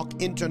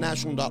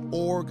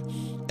thisrockinternational.org.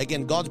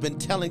 Again, God's been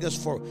telling us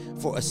for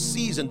a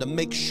season to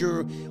make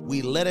sure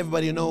we let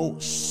everybody know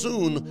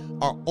soon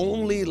our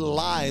only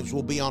lives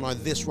will be on our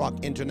This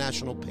Rock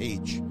International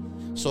page.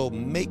 So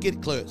make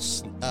it clear.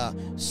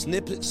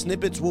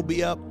 Snippets will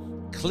be up,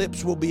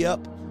 clips will be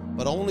up,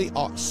 but only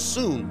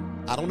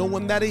soon. I don't know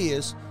when that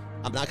is.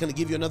 I'm not going to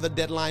give you another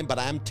deadline, but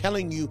I'm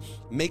telling you,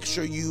 make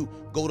sure you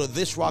go to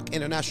This Rock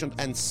International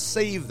and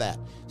save that.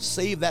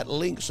 Save that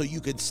link so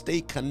you can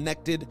stay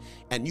connected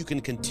and you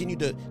can continue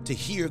to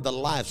hear the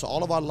live. So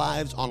all of our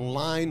lives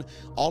online,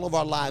 all of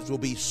our lives will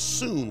be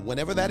soon.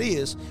 Whenever that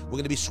is, we're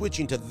going to be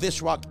switching to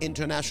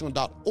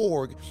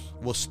thisrockinternational.org.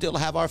 We'll still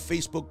have our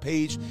Facebook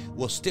page.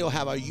 We'll still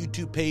have our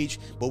YouTube page,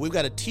 but we've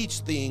got to teach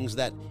things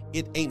that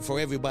it ain't for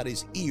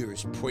everybody's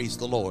ears. Praise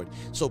the Lord.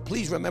 So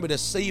please remember to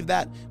save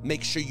that.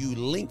 Make sure you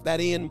link that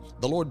in.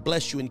 The Lord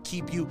bless you and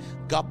keep you.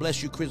 God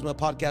bless you, Charisma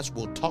Podcast.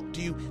 We'll talk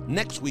to you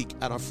next week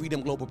at our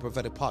Freedom Global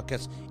Prophetic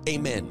Podcast.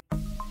 Amen.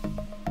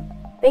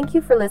 Thank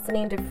you for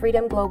listening to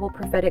Freedom Global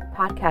Prophetic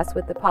Podcast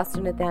with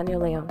Apostle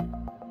Nathaniel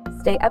Leon.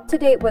 Stay up to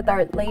date with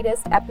our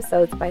latest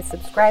episodes by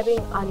subscribing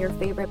on your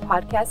favorite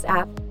podcast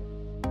app,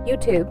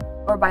 YouTube,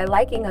 or by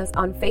liking us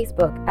on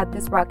Facebook at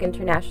This Rock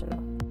International.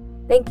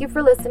 Thank you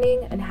for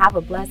listening and have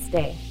a blessed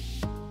day.